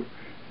wanted to do.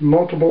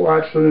 Multiple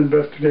Accident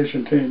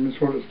Investigation Team is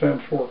what it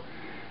stands for.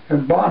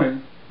 And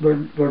Bonnie,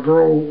 the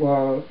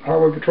girl,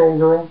 Highway Patrol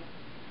girl,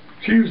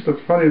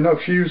 funny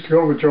enough, she used to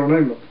go with Joe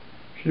Namath.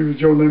 She was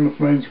Joe Namath's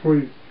main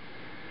squeeze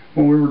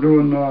when we were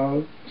doing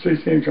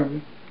CC and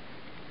Company.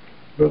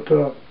 But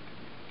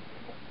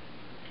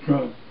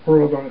where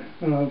was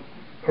I?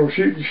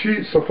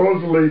 She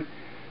supposedly,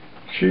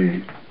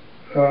 she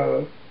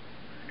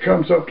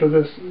comes up to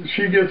this,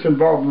 she gets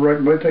involved in wreck,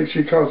 and they think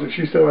she caused it.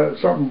 She said,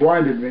 something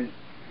blinded me.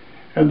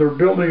 And they're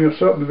building a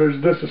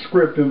subdivision, this is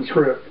script in the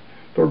script.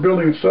 They're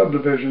building a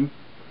subdivision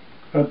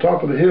on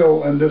top of the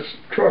hill, and this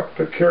truck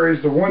that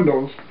carries the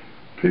windows,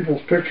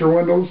 people's picture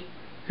windows,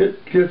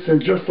 it gets in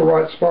just the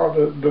right spot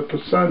that the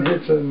sun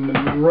hits it, and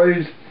the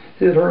rays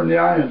hit her in the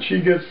eye, and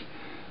she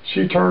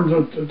turns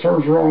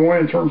the wrong way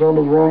and turns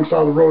onto the wrong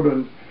side of the road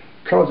and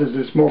causes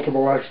this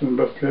multiple accident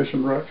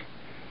investigation wreck.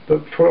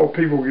 That 12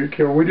 people get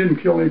killed. We didn't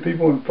kill any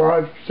people in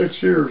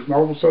 5-6 years, and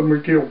all of a sudden we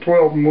killed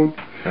 12 in one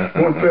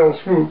fell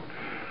swoop.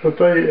 But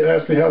they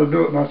asked me how to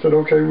do it, and I said,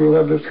 okay, we'll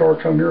have this car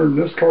come here, and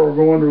this car will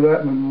go under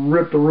that and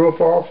rip the roof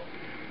off.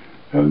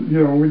 And,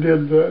 you know, we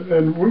did that,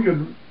 and we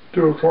could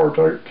do a car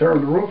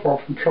tearing the roof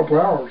off in a couple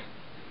of hours.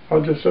 I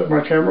just set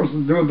my cameras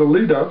and doing the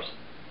lead-ups,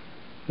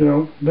 you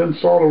know, then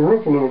saw the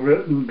roof a little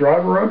bit and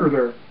drive her under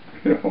there,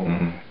 you know.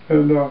 Mm-hmm.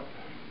 And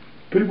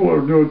people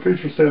are doing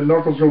features saying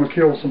Nuckles going to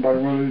kill somebody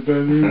one of these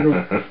days.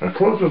 The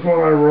closest one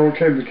I ever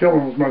came to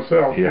killing was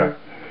myself. Yeah.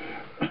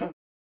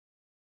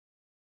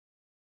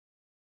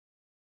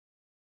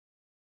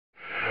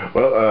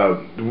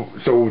 Well,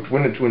 so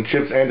when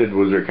Chips ended,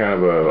 was there kind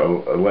of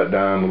a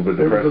letdown, a little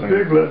bit depressing? It was a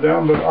big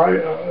letdown, but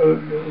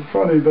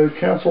funny, they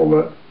canceled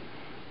it,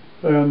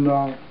 and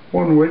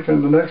one week,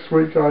 and the next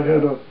week I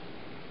had a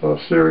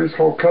series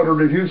called Cutter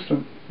to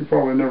Houston. You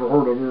probably never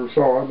heard of it or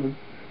saw it.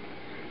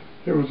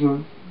 It was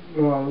a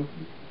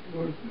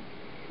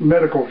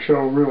medical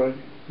show, really,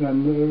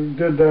 and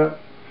did that.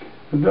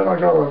 And then I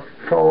got a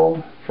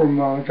call from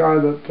a guy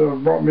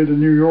that brought me to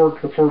New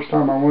York the first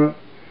time I went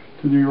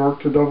to New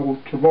York to double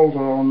Travolta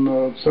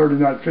on Saturday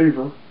Night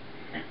Fever.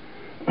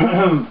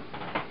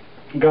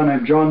 a guy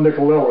named John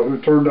Nicolella, who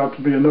turned out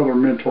to be another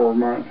mentor of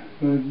mine.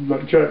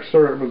 Like Jack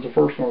Sterrett was the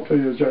first one. I'll tell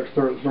you Jack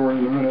Sterrett's story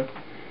in a minute.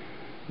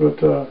 But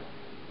so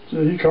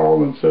he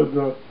called and said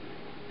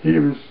he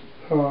was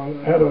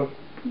had a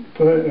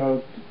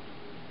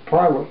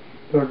pilot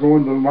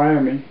going to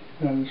Miami,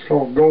 and it's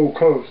called Gold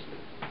Coast.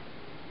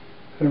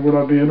 And would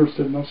I be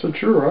interested? And I said,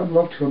 sure, I'd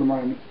love to go to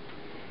Miami.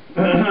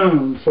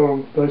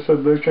 So they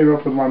said they came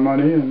up with my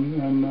money,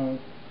 and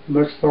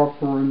next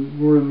stop we're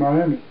in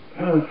Miami.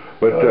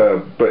 But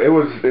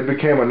it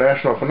became a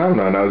national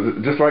phenomenon.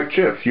 Now, just like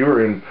Chips, you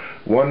were in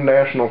one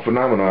national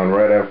phenomenon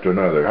right after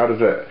another. How did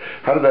that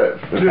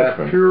happen?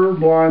 Just pure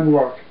blind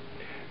luck.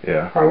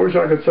 Yeah. I wish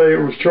I could say it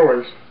was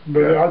choice, but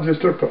yeah. I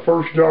just took the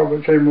first job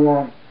that came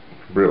along.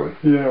 Really?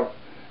 Yeah.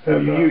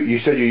 And you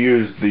said you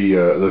used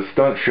the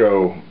stunt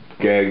show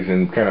gags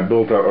and kind of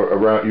built out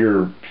around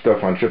your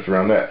stuff on Chips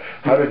around that.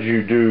 How did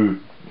you do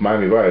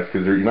Miami Vice?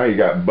 Because now you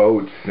got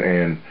boats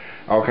and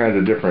all kinds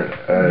of different.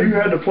 You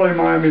had to play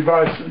Miami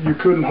Vice. You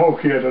couldn't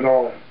hokey it at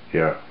all.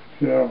 Yeah.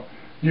 You know,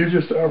 you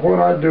just what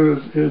I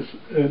do is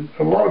and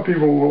a lot of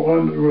people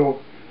will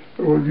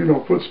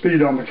put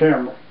speed on the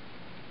camera.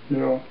 You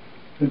know,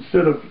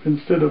 instead of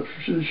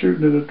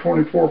shooting it at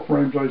 24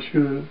 frames, I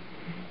shoot it.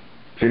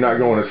 So you're not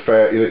going as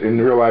fast in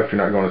real life.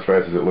 You're not going as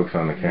fast as it looks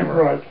on the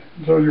camera. Right.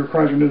 So you're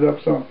cranking it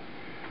up some.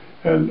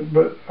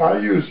 But I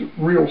use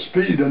real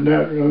speed in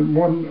that.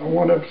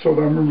 One episode,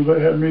 I remember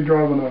they had me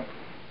driving a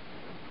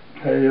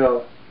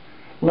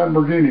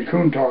Lamborghini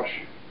Countach,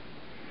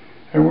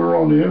 and we were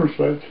on the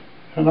interstate,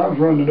 and I was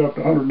running it up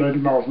to 180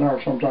 miles an hour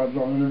sometimes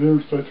on the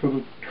interstates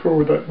with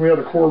we had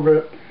a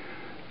Corvette.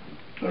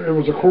 It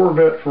was a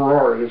Corvette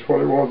Ferrari is what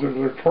it was. It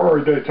was a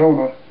Ferrari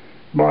Daytona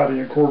body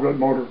and Corvette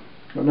motor,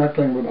 and that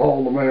thing would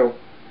haul the mail.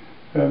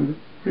 And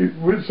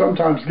we'd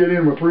sometimes get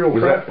in with real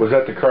traffic. Was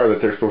that the car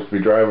that they're supposed to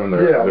be driving?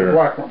 Yeah, the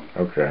black one.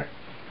 Okay.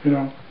 You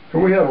know,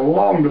 and we had a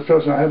long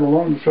discussion. I had a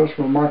long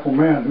discussion with Michael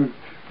Mann, who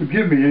would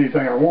give me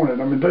anything I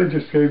wanted. I mean, they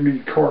just gave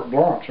me carte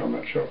blanche on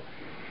that show.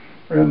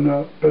 And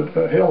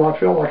but hell, I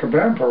felt like a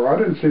vampire. I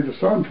didn't see the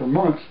sun for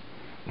months.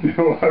 You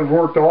know, I've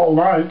worked all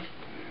night,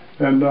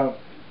 and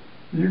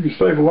you can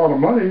save a lot of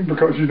money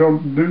because you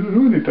don't do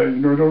anything.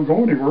 You know, you don't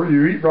go anywhere.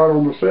 You eat right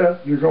on the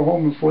set. You go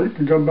home and sleep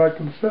and come back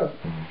to the set.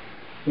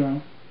 You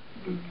know,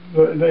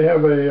 they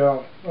have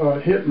a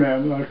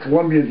hitman, a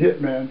Colombian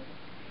hitman,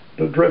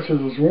 that dresses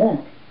as a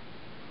woman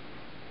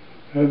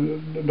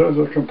and does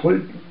a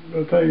complete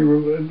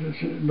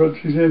thing but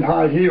she's in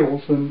high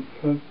heels, and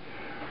I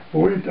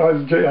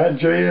had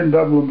J.N.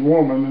 Dublin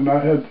woman,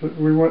 and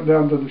we went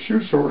down to the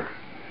shoe store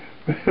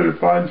to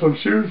find some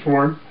shoes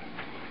for him,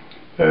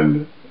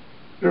 and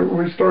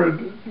we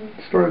started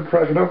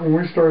cracking up, and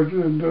we started,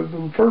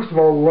 first of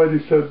all the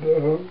lady said,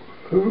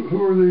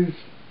 who are these?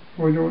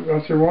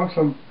 I said, want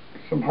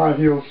some high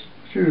heels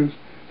shoes.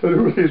 Said,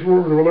 who are these?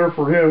 Well, they're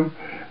for him.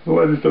 The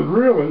lady said,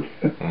 really?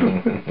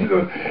 You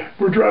know,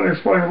 we're trying to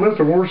explain,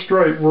 listen, we're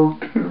straight.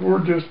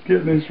 We're just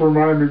getting these for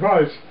Miami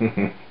Vice.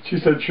 She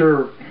said,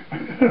 sure.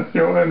 You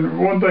know, and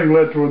one thing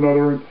led to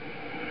another, and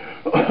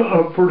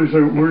pretty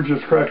soon we're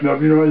just cracking up.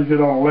 You know how you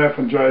get on a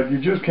laughing jag? You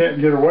just can't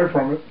get away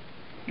from it.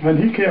 And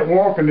he can't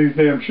walk in these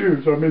damn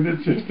shoes. I mean,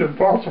 it's just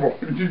impossible.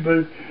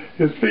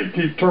 His feet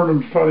keep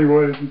turning funny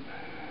ways.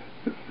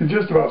 He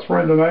just about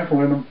sprained an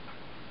ankle in them.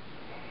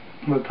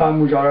 By the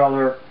time we got out of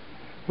there,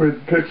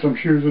 we'd picked some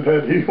shoes that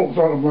had heels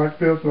on them like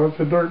this, and I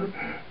said,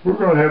 we're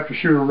going to have to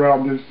shoot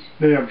around these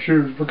damn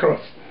shoes because,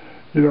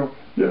 you know,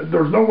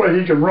 there's no way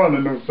he can run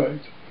in those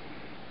things.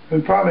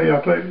 And finally,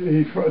 I think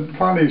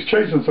he's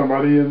chasing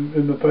somebody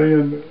in the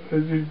thing,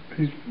 and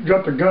he's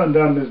got the gun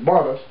down in his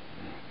bodice.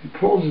 He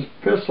pulls his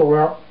pistol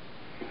out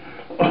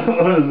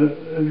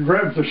and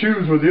grabs the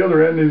shoes with the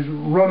other end, and he's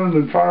running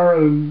and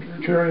firing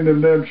and carrying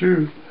them damn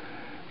shoes.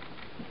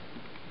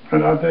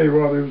 And I tell you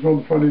what, it was one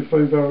of the funniest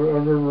things I've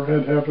ever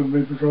had happen to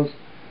me, because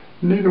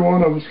neither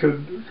one of us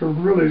could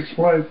really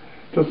explain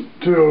to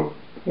a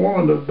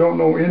woman that don't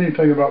know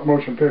anything about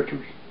motion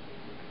pictures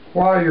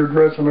why you're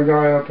dressing a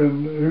guy up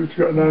in who's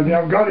got. Now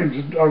I've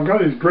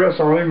got his dress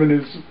on him and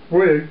his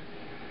wig,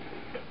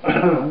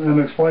 and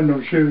explain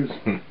those shoes.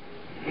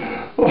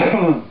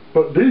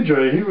 But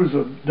DJ, he was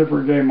a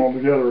different game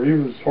altogether. He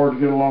was hard to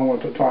get along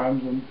with at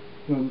times,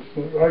 and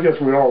so I guess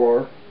we all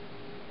are.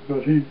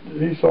 But he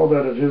saw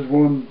that as his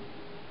one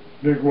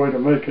big way to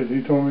make it.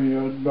 He told me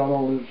about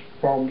all his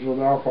problems with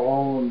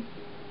alcohol, and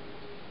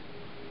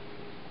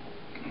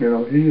you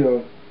know, he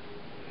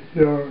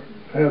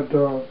had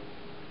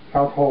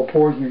alcohol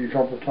poisoning a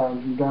couple of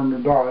times and darn near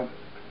died.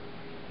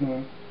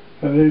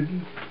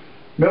 And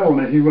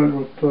Melanie, he went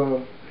with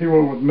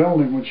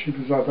Melanie when she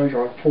was, I think,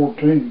 like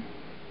 14,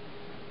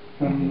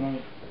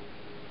 and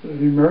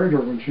he married her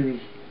when she was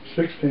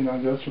 16, I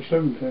guess, or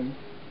 17.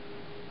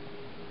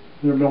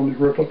 You know, Melanie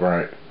Griffith.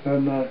 Right.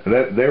 And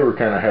they were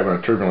kind of having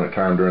a turbulent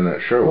time during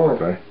that show, weren't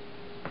they?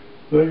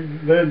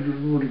 They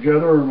were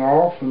together and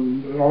off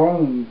and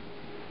on, and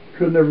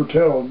could never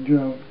tell, you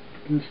know.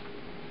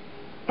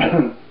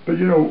 But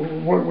you know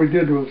what we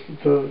did was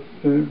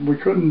we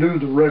couldn't do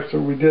the wrecks that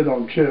we did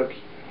on Chips.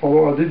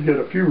 although I did get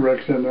a few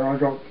wrecks in there. I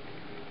got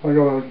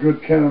a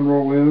good cannon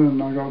roll in,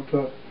 and I got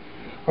a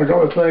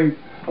thing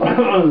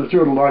that you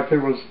would have liked. There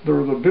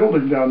was a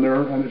building down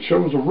there, and it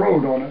shows a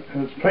road on it,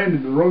 and it's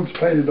painted. The road's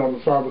painted on the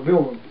side of the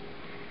building.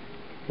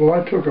 Well,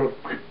 I took a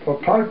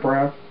pipe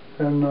ramp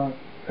and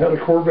had a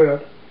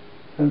Corvette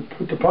and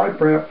put the pipe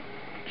ramp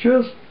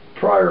just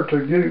prior to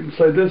getting,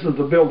 say this is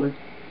the building,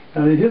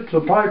 and he hits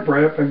the pipe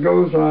ramp and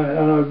goes,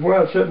 and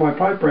where I set my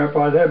pipe ramp,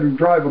 I'd have him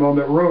driving on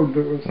that road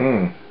that was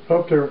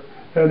up there,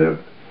 and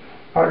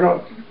I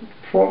got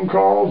phone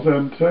calls,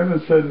 and she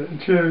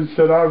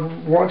said,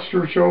 I've watched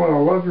your show and I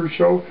love your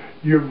show.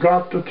 You've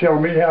got to tell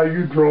me how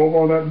you drove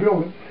on that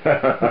building.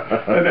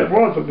 And it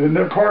wasn't, and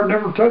the car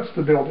never touched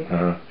the building.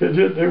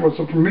 It was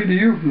from me to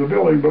you from the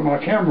building, but my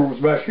camera was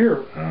back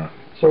here.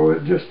 So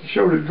it just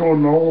showed it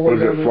going all the way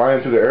down. Was it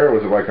flying through the air, or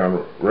was it like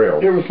on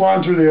rails? It was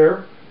flying through the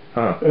air.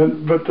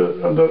 But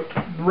the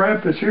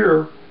ramp is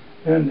here,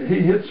 and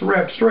he hits the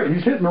ramp straight.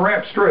 He's hitting the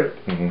ramp straight.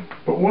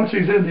 But once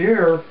he's in the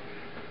air,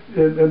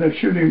 and they're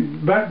shooting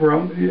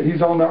background,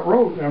 he's on that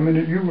road. I mean,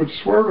 you would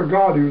swear to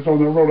God he was on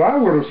that road. I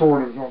would have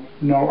sworn he was on it.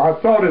 No, I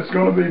thought it's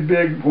going to be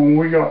big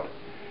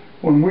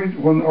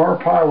when our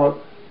pilot,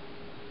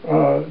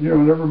 you know,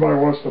 and everybody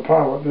was the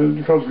pilot,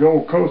 because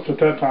Gold Coast at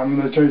that time,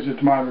 and they changed it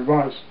to Miami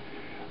Vice,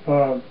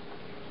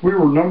 we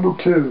were number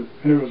 2,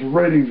 and it was a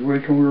ratings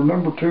week, and we were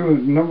number 2,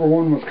 and number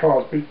 1 was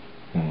Cosby.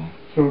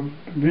 So,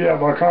 yeah,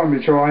 my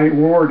comedy show, I ain't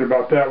worried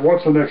about that.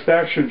 What's the next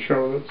action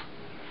show that's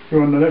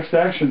doing? The next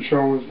action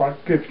show was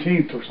like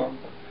 15th or something.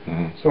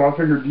 So I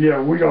figured, yeah,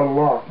 we got a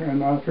lot,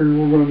 and I figured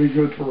we're going to be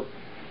good for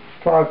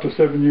 5 to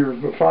 7 years.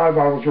 But 5,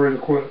 I was ready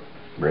to quit.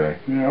 Really?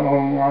 You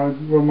know,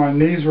 well, my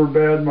knees were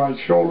bad, my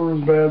shoulder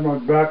was bad, my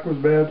back was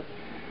bad.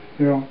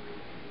 You know.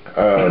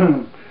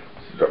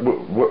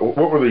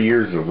 What were the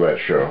years of that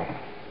show?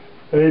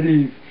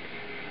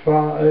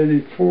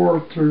 84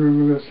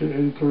 through, let's see,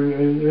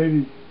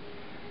 83,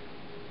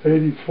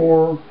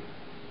 84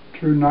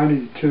 through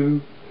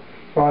 92,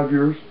 5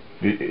 years.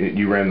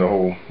 You ran the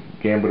whole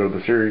gambit of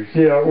the series?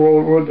 Yeah,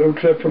 well,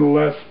 except for the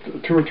last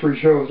 2 or 3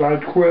 shows.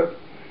 I'd quit,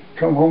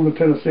 come home to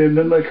Tennessee, and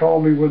then they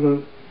called me with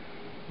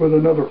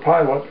another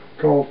pilot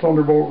called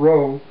Thunderbolt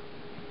Row.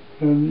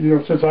 And, you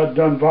know, since I'd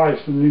done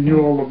Vice, and you knew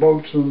all the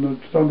boats and the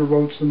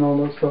thunderbolts and all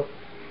that stuff.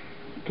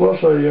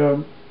 Plus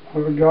a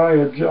guy,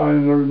 there's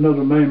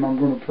another name I'm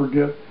going to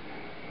forget.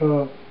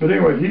 But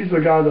anyway, he's the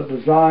guy that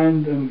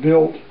designed and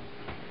built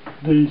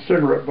the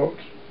cigarette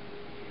boats,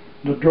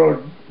 the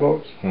drug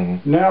boats.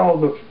 Now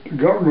the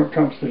government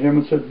comes to him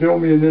and said,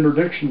 build me an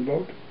interdiction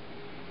boat.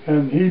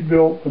 And he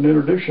built an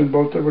interdiction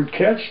boat that would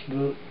catch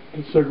the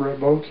cigarette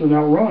boats and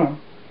outrun them.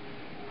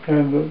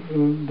 And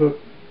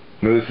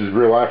Now this is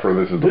real life, or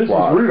this is the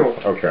plot? This is real.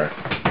 Okay.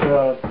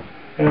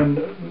 And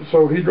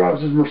so he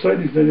drives his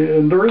Mercedes,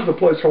 and there is a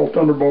place called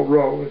Thunderbolt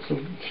Row. It's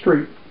a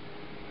street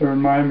there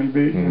in Miami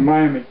Beach, in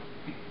Miami.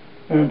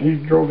 And he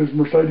drove his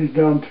Mercedes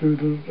down to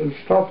the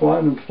stop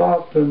line and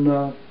stopped, and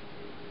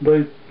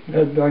they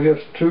had, I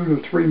guess, 2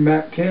 to 3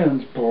 Mac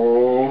 10s.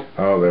 Oh,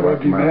 they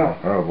wiped him out.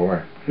 Oh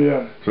boy.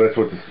 Yeah. So that's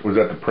was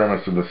that the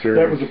premise of the series?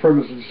 That was the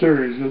premise of the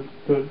series.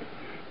 That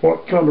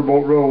what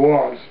Thunderbolt Row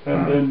was,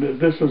 and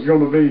this was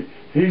going to be.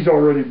 He's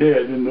already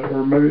dead,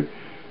 or maybe.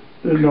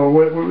 You know,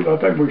 I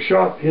think we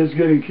shot his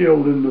getting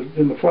killed in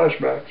the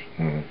flashbacks,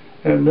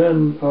 and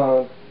then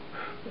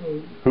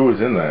who was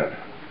in that?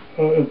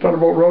 In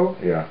Thunderbolt Row?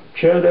 Yeah.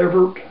 Chad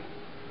Everett,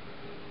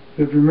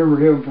 if you remember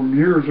him from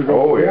years ago.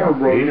 Oh yeah, Warner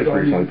Brothers. He just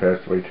recently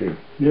passed away too.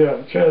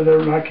 Yeah, Chad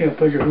Everett. I can't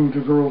think of who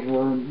the girls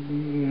were.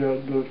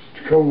 The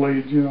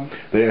co-leads, you know.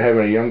 They didn't have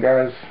any young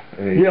guys.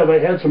 Yeah, they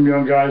had some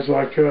young guys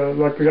like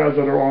the guys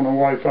that are on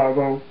Hawaii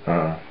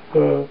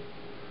 5-0.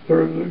 There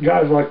were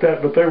guys like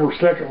that, but they were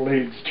second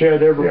leads.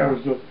 Chad Everett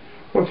was the,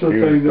 what's the he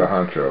thing? Was the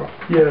honcho.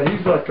 Yeah,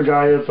 he's like the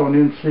guy that's on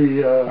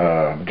NC.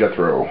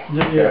 Jethro.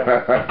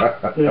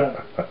 Yeah.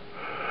 Yeah.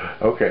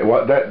 Okay,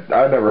 well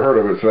I never heard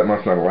of it, so that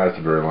must not have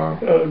lasted very long.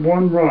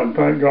 1 run,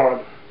 thank God.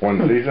 1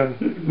 season?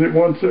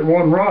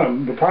 1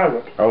 run, the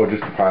pilot. Oh,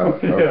 just the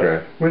pilot. Yeah,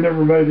 okay. We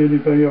never made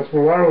anything else.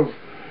 Well,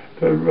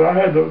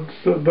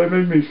 they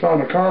made me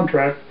sign a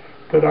contract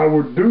that I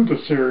would do the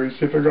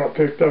series if it got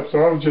picked up. So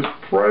I was just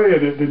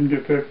praying it didn't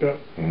get picked up.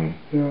 You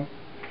know,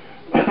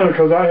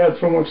 because I had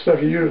so much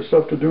second unit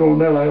stuff to do on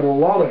that. I had a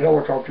lot of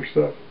helicopter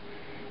stuff,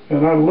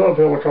 and I love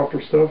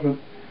helicopter stuff. And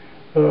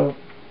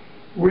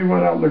we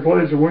went out in the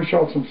glades and we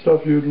shot some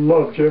stuff you'd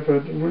love, Jeff. I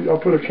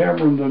put a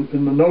camera in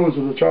the nose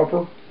of the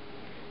chopper,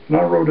 and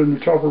I rode in the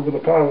chopper with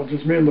the pilot,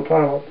 just me and the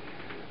pilot.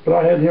 But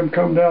I had him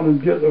come down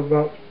and get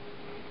about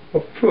a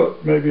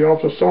foot maybe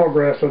off the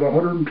sawgrass at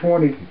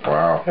 120.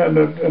 Wow. And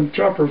the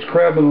chopper's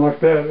crabbing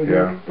like that. And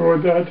yeah.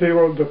 I tell you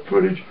what, the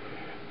footage,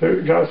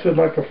 the guy said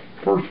like the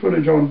first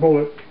footage on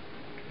Bullet,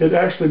 it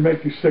actually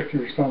makes you sick to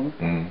your stomach.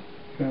 You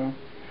know.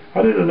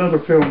 I did another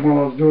film while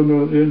I was doing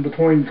the in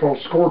between called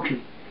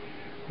Scorching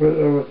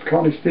with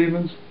Connie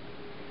Stevens,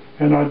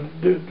 and I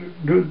did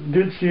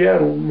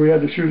Seattle. We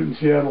had to shoot it in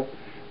Seattle,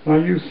 and I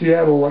used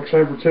Seattle like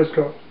San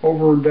Francisco,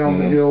 over and down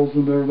the hills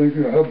and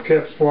everything. You know,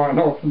 hubcaps flying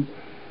off. And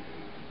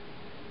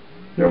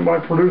You know, my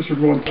producer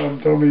one time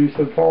told me, he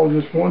said, Paul,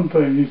 just one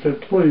thing. He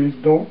said, please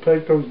don't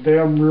take those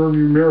damn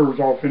rearview mirrors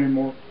off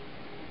anymore.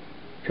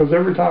 Because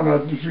every time I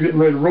was getting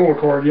ready to roll a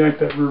car, I'd yank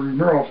that rearview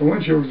mirror off the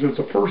windshield, because it's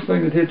the first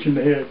thing that hits you in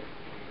the head.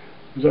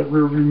 Was that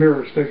rearview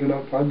mirror sticking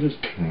up. I'd just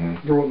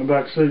throw it in the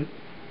back seat.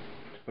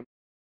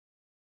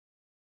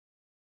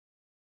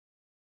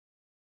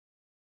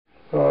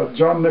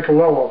 John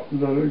Nicolella,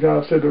 the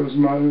guy said it was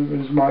my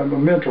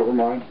mentor of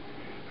mine,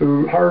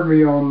 who hired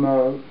me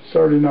on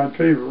Saturday Night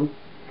Fever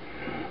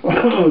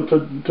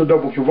to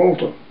double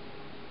Travolta,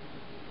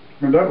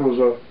 and that was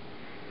a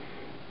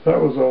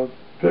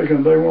thing.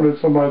 And they wanted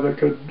somebody that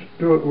could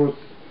do it with,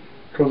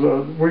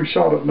 because we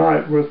shot at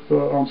night with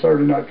on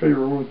Saturday Night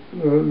Fever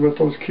with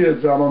those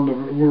kids out on the.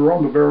 We were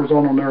on the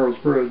Verrazano Narrows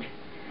Bridge,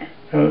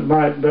 and at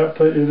night that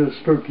thing, it is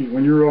spooky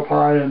when you're up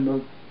high in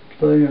the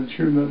thing and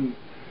shooting it.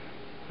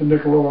 And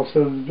Nicolella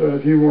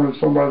said he wanted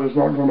somebody that's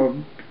not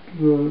going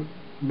to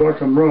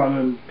buck and run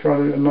and try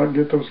to not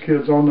get those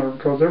kids on there,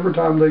 because every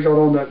time they got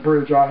on that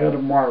bridge, I had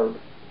them wired.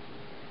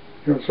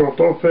 You know, so if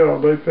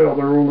they fell,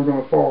 they were only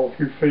going to fall a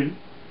few feet.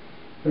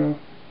 You know,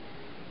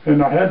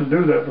 and I had to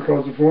do that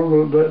because if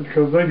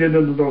because they get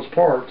into those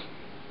parts,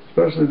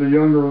 especially the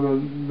younger, the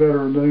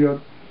better. They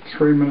got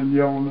screaming and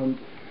yelling and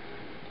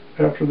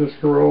after this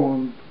girl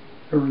and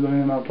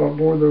everything, and I thought,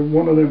 boy,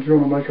 one of them's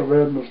going to make a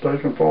bad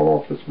mistake and fall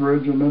off this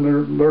bridge, and then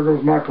there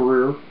goes my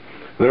career.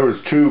 There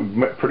was two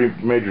pretty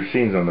major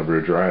scenes on the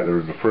bridge, right? There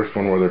was the first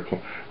one where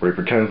he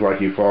pretends like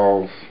he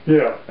falls.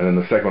 Yeah. And then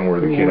the second one where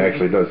the kid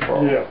actually does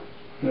fall. Yeah,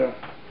 yeah.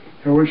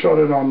 And we shot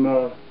it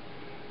on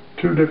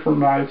 2 different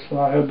nights.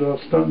 I had a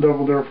stunt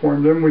double there for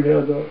him. Then we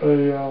had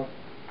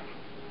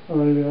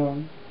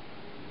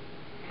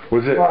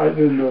was it?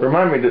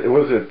 Remind me,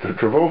 was it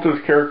Travolta's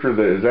character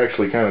that is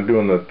actually kind of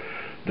doing the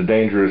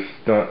dangerous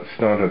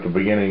stunt at the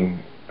beginning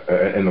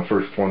in the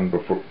first one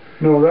before?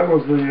 No, that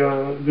was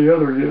the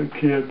other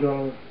kid.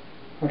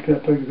 I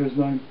can't think of his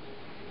name.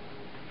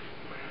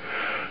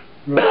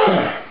 But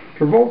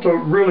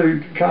Travolta really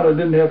kind of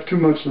didn't have too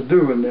much to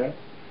do in that.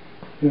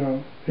 You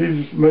know,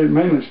 he just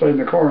mainly stayed in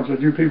the car and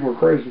said, "You people are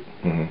crazy."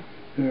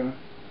 Yeah,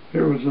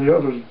 it was the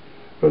others.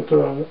 But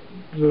the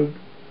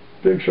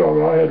big shot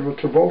I had with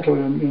Travolta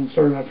in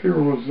Saturday Night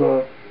Fever was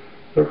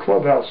the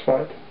clubhouse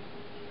fight.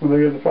 When they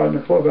get to fight in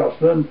the clubhouse,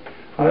 then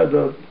I had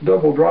to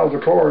double drive the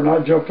car, and I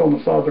jumped on the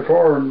side of the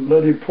car and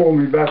let him pull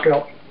me back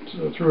out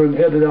through and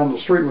headed down the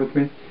street with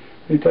me.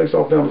 He takes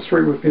off down the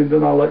street with me, and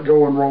then I let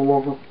go and roll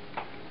over.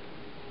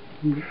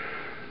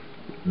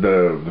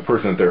 The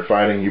person that they're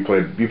fighting, you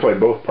played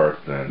both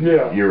parts then.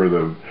 Yeah. You were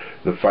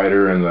the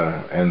fighter and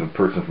the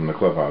person from the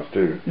clubhouse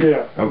too.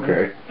 Yeah.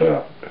 Okay.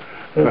 Yeah.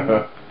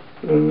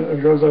 And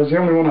because I was the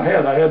only one I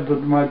had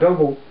my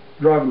double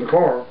driving the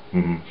car,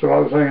 so I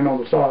was hanging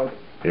on the side.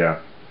 Yeah.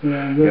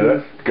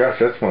 Yeah,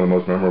 that's one of the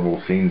most memorable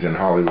scenes in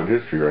Hollywood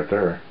history right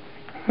there.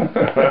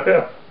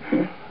 Yeah.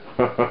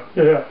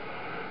 Yeah.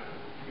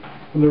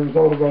 I never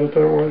thought about it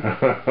that way.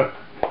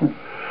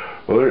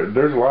 Well,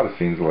 there's a lot of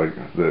scenes like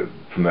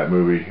from that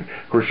movie.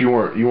 Of course, you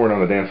weren't on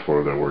the dance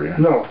floor though, were you?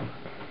 No.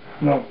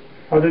 No.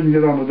 I didn't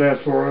get on the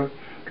dance floor.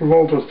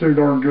 Travolta's too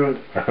darn good.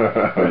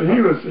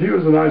 He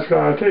was a nice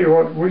guy. I tell you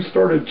what, we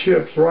started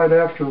Chips right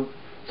after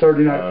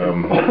Saturday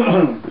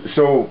Night.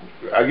 So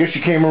I guess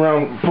you came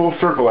around full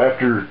circle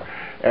after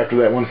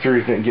that one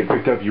series didn't get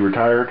picked up. You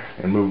retired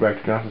and moved back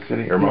to Johnson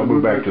City, or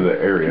moved back to the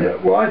area.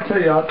 Yeah, well, I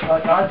tell you,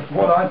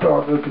 what I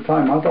thought at the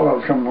time, I thought I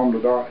was coming home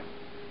to die.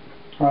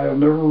 I have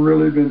never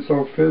really been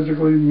so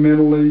physically,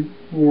 mentally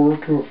wore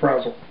to a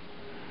frazzle.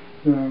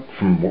 You know,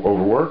 from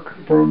overwork.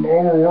 From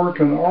overwork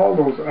and all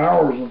those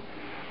hours,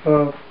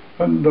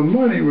 and the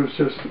money was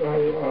just,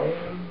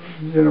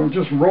 you know,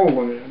 just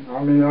rolling in.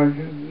 I mean,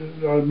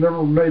 I'd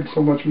never made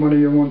so much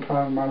money in one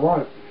time in my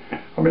life.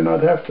 I mean,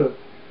 I'd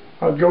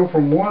go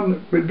from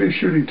we'd be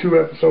shooting 2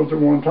 episodes at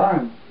one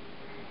time,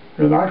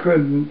 and I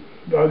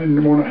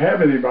didn't want to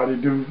have anybody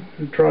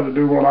try to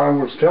do what I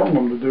was telling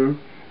them to do.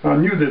 I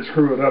knew they'd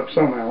screw it up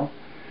somehow.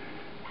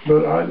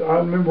 But I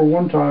remember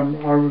one time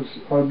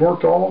I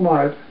worked all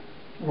night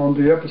on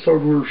the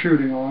episode we were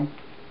shooting on,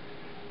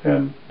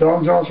 and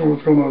Don Johnson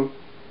was going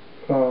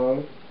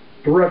to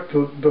direct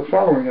the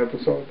following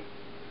episode.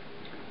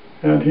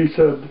 And he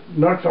said,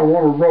 "Nux, I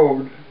want a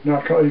road." Now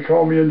he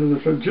called me into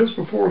the just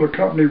before the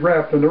company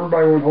wrapped and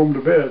everybody went home to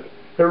bed.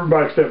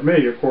 Everybody except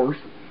me, of course.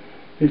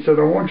 He said,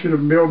 "I want you to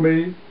build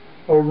me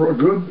a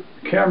good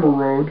camera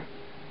road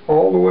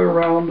all the way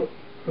around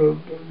where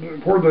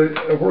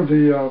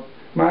the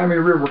Miami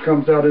River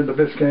comes out into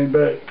Biscayne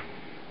Bay.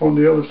 On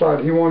the other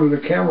side, he wanted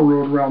a camera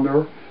road around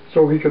there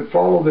so he could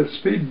follow this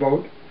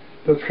speedboat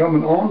that's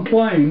coming on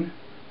plane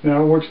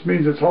now, which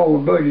means it's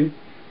hauling buggy,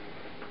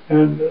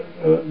 and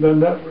then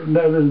that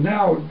is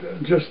now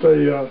just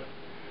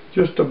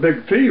a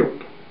big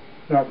field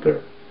out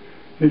there."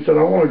 He said,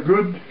 "I want a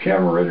good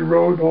camera-ready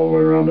road all the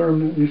way around there."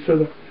 And he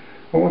said,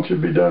 "I want you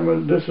to be done with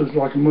it." This is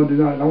like a Monday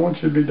night. "I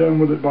want you to be done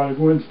with it by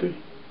Wednesday."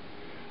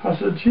 I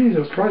said,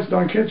 "Jesus Christ,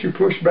 Don, can't you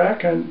push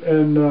back and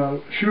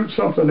shoot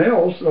something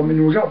else? I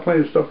mean, we got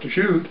plenty of stuff to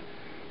shoot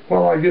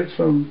while I get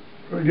some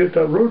get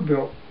that road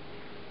built.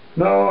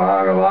 No,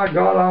 like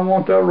God, I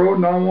want that road,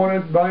 and I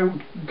want it by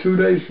 2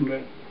 days from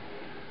then.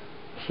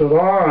 I said, all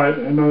right,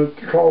 and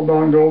I called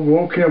Don Gold,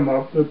 woke him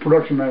up, the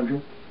production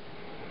manager.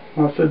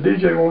 I said,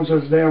 DJ wants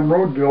this damn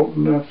road built,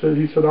 and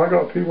he said, I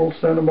got people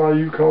standing by,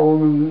 you call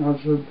them,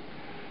 and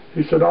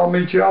he said, I'll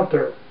meet you out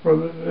there.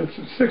 Well,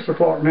 it's 6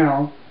 o'clock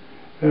now,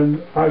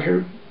 and I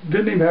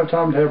didn't even have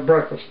time to have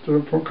breakfast,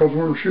 because we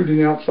were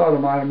shooting outside of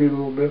Miami a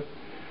little bit.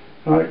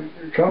 I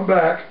come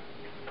back,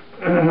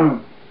 I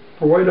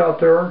wait out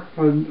there,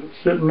 I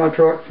sit in my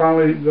truck,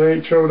 finally they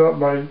ain't showed up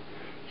by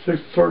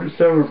 6:30,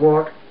 7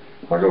 o'clock.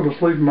 I go to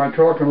sleep in my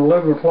truck, and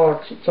 11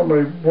 o'clock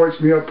somebody wakes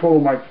me up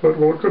pulling my foot.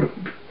 Well, it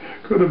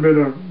could have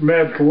been a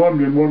mad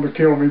Colombian wanting to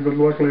kill me, but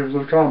luckily it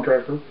was a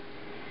contractor.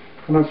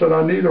 And I said,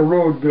 I need a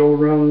road built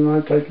around, and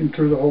I take him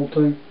through the whole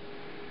thing.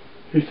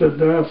 He said,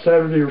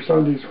 Saturday or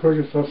Sunday is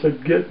quickest. I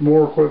said, get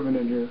more equipment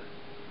in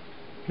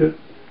here.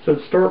 Said,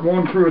 start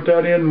one crew at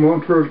that end and one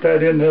crew at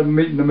that end and have them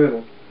meet in the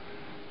middle.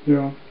 You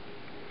know.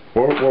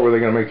 What were they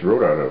going to make the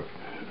road out of?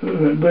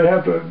 They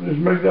have to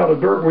make it out of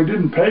dirt. We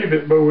didn't pave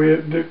it, but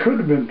it could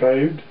have been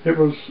paved. It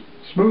was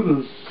smooth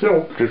as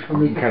silk. Just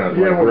kind of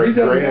yeah, like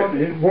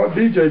what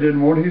DJ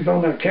didn't want, he's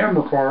on that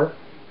camera car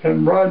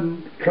and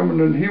coming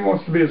in, he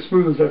wants to be as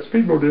smooth as that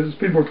speedboat is. The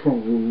speedboat's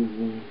going,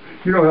 woo.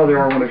 You know how they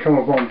are when they come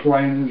up on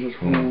planes,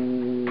 just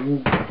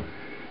woo.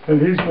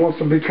 And he wants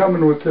to be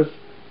coming with this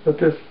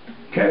the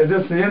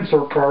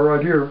insert car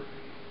right here,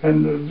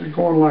 and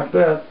going like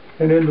that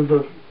and into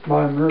the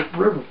Miami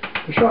River.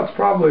 The shot's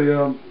probably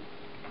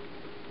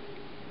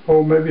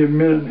maybe a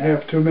minute and a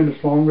half, 2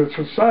 minutes long, but it's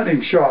a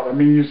sighting shot. I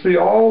mean, you see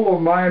all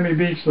of Miami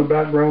Beach in the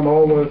background,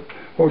 all the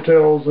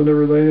hotels and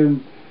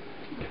everything,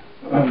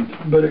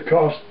 but it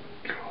cost,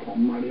 God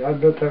almighty, I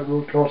bet that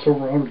road cost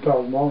over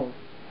 $100,000.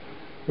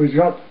 We've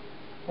got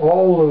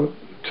all the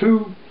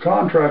 2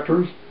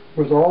 contractors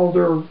with all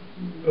their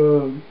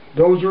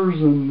dozers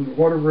and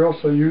whatever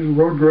else they use,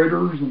 road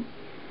graders,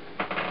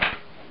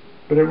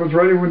 but it was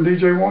ready when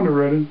DJ wanted it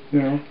ready,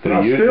 you know.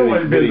 I still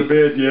ain't been to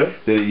bed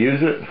yet. Did he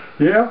use it?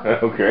 Yeah.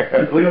 Okay.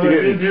 At least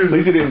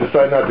he didn't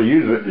decide not to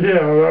use it.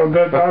 Yeah,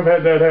 I've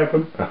had that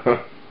happen.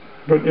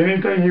 But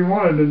anything he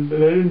wanted, and they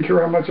didn't care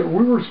how much.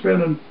 We were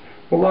spending,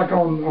 well, like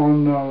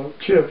on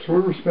chips, we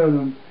were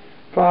spending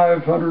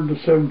 $500,000 to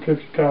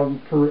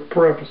 $750,000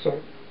 per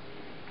episode.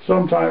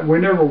 Sometimes we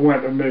never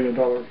went $1 million.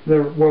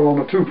 Well, on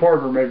a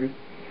 2-parter maybe,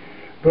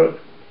 but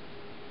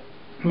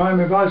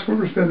Miami Vice, we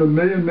were spending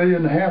 $1.5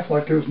 million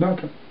like there was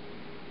nothing.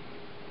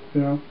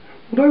 You know,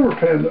 well, they were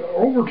paying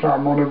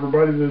overtime on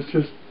everybody. That's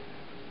just,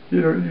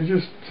 you know, you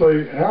just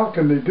say, how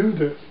can they do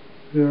this?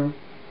 You know.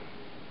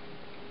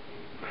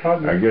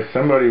 I guess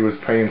somebody was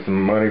paying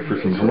some money for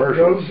some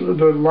commercials.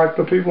 Like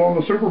the people on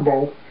the Super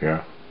Bowl.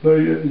 Yeah. They,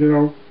 you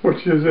know,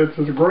 which is it's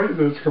great.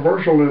 It's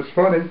commercial. It's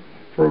funny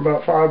for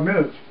about 5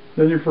 minutes.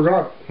 Then you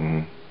forgot it.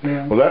 Mm-hmm.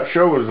 Yeah. Well, that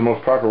show was the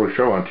most popular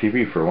show on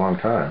TV for a long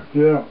time.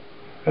 Yeah,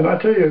 and I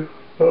tell you,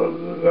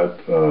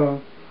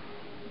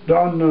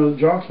 Don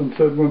Johnson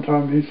said one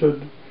time. He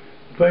said,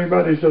 the thing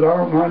about it, he said, I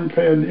don't mind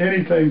paying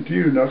anything to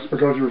you, Nucks,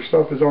 because your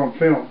stuff is on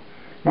film.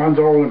 Mine's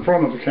all in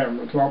front of the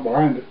camera. It's not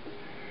behind it.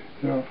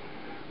 You know.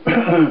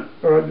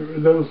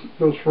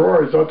 Those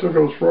Ferraris, I took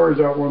those Ferraris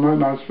out one night,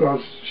 and I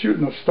was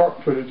shooting a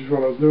stock footage is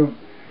what I was doing.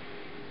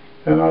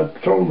 And I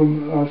told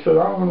them, I said,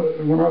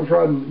 when I was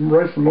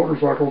racing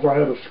motorcycles, I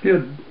had a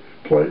skid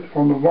plate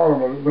on the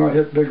bottom of it. When I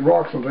hit big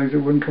rocks and things, it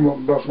wouldn't come up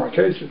and bust my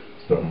cases and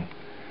stuff.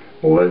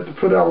 Mm-hmm. Well, they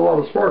put out a lot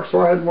of sparks,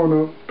 so I had one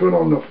to put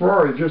on the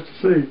Ferrari just to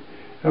see.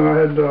 And I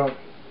had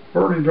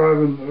Ernie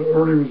driving.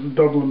 Ernie was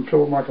doubling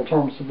Philip Michael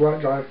Thomas, the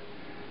black guy.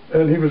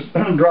 And he was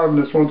driving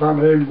this one time,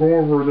 and had him go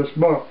over this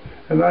bump.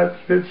 And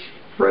it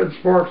spread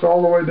sparks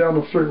all the way down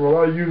the street. Well,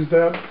 I used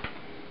that.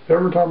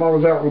 Every time I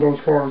was out with those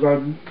cars,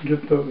 I'd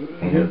get the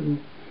hitting,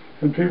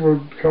 and people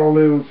would call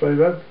in and say,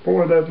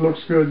 "Boy, that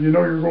looks good. You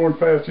know you're going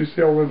fast. You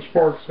see all them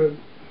sparks."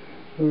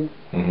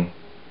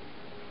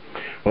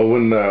 Well,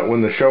 when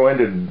the show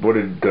ended, what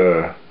did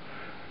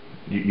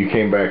you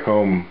came back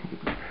home?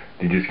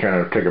 Did you just kind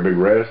of take a big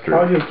rest? Or?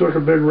 I just took a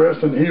big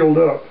rest and healed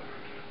up.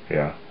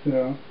 Yeah.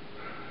 Yeah.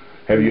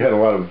 Have you had a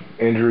lot of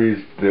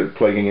injuries,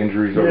 plaguing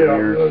injuries over the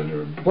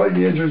years?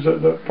 Plaguing injuries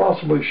that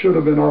possibly should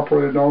have been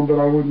operated on, but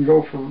I wouldn't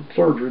go for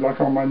surgery,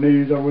 like on my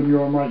knees. I wouldn't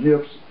go on my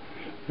hips,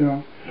 you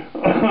know.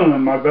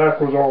 And my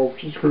back was all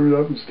screwed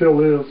up and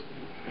still is.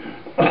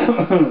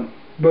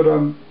 But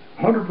I'm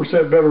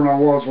 100% better than I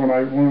was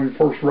when we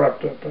first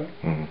wrapped up that.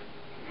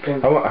 Mm-hmm.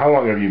 How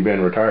long have you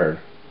been retired?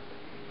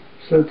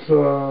 Since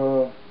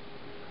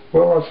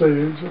well, I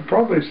say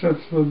probably since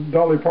the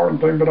Dolly Parton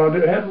thing, but I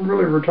hadn't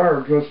really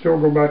retired because I still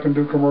go back and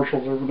do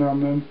commercials every now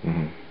and then.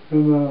 Mm-hmm.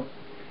 And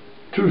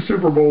 2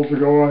 Super Bowls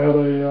ago, I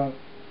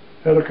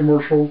had a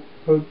commercial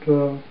that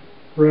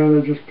ran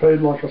and just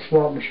paid like a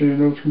slot machine.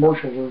 Those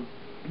commercials are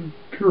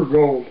pure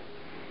gold.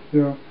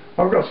 You know,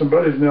 I've got some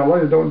buddies in LA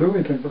that don't do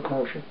anything but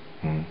commercial,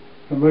 and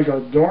make a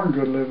darn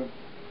good living.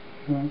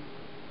 You know?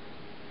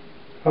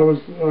 I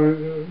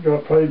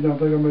got paid, and I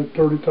think I made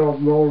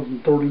 $30,000 in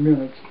 30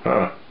 minutes.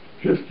 Huh.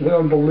 just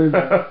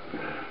unbelievable.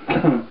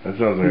 That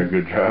sounds like a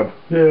good job.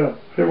 Yeah,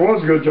 it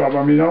was a good job.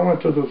 I mean, I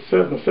went to the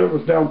set. The set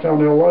was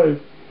downtown L.A.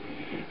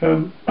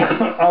 and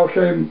I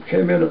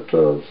came in at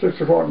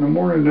 6 o'clock in the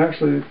morning and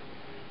actually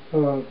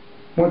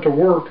went to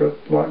work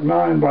at like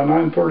 9. By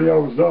 9:30 I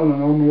was done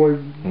and on the way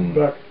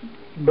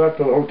back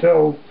to the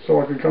hotel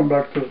so I could come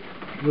back to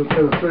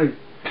Tennessee.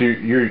 So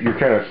you're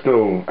kind of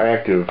still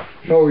active.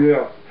 Oh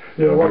yeah,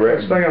 yeah. Like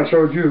that thing I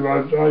showed you,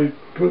 I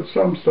put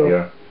some stuff.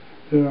 Yeah.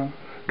 Yeah.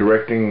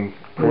 Directing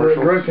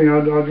commercials? Directing,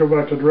 I'd go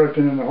back to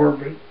directing in a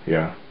heartbeat.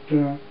 Yeah.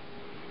 Yeah.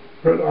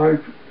 But I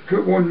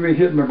wouldn't be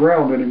hitting the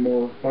ground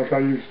anymore like I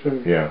used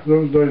to. Yeah.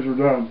 Those days are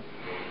done.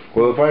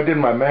 Well, if I did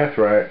my math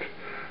right,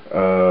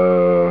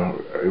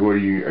 are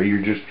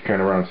you just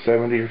kind of around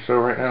 70 or so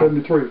right now?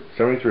 73.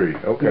 73.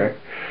 Okay. Yeah.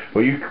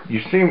 Well,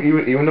 you seem,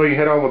 even though you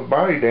had all the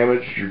body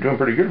damage, you're doing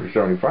pretty good for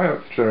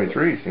 75.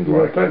 73 seems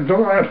like.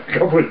 Don't add a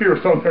couple of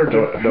years on there.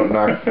 Don't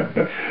knock.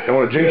 Don't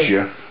want to jinx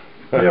you.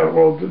 Yeah.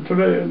 Well,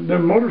 today the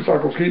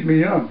motorcycles keep me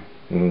young.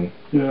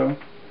 Yeah.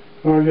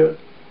 I get,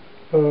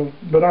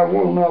 but I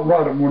will not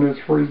ride them when it's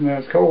freezing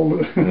ass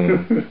cold.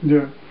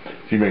 Yeah.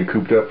 So you've been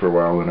cooped up for a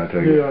while, then I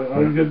tell you. Yeah,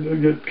 I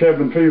get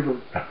cabin fever.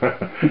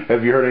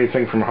 Have you heard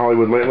anything from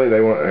Hollywood lately?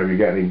 Have you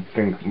got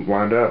anything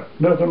lined up?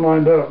 Nothing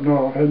lined up,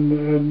 no.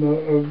 And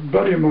a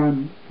buddy of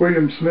mine,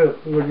 William Smith,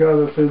 the guy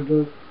that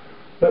did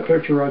that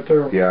picture right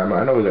there. Yeah,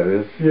 I know who that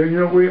is. Yeah, you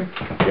know William?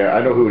 Yeah,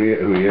 I know who he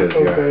is.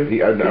 Okay.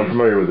 Yeah, I'm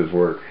familiar with his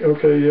work.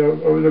 Okay, yeah.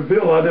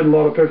 Bill, I did a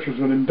lot of pictures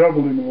with him,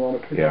 doubled him in a lot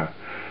of pictures. Yeah.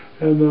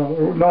 And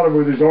not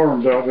with his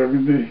arms out there.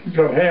 He's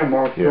got hand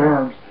marks for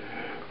arms.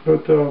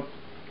 But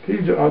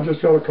I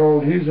just got a call.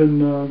 He's in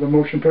the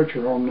motion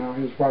picture home now.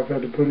 His wife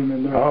had to put him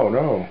in there. Oh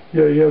no.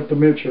 Yeah, he has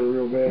dementia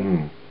real bad.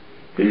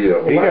 He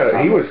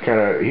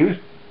was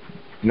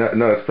not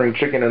a spring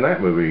chicken in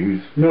that movie.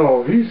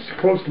 He's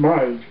close to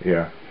my age.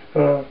 Yeah.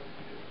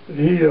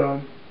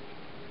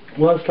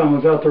 Last time I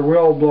was out there, we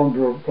all belonged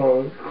to a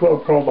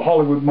club called the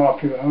Hollywood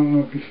Mafia. I don't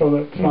know if you saw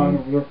that sign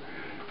over there,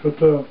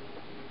 but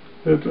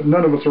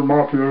none of us are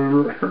mafia.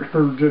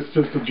 We're just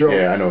a joke.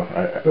 Yeah, I know.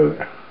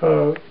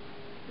 But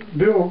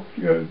Bill,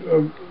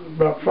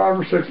 about 5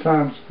 or 6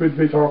 times we'd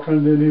be talking,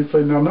 and then he'd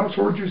say, "Now, notice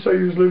where'd you say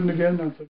you was living again?" I'd say,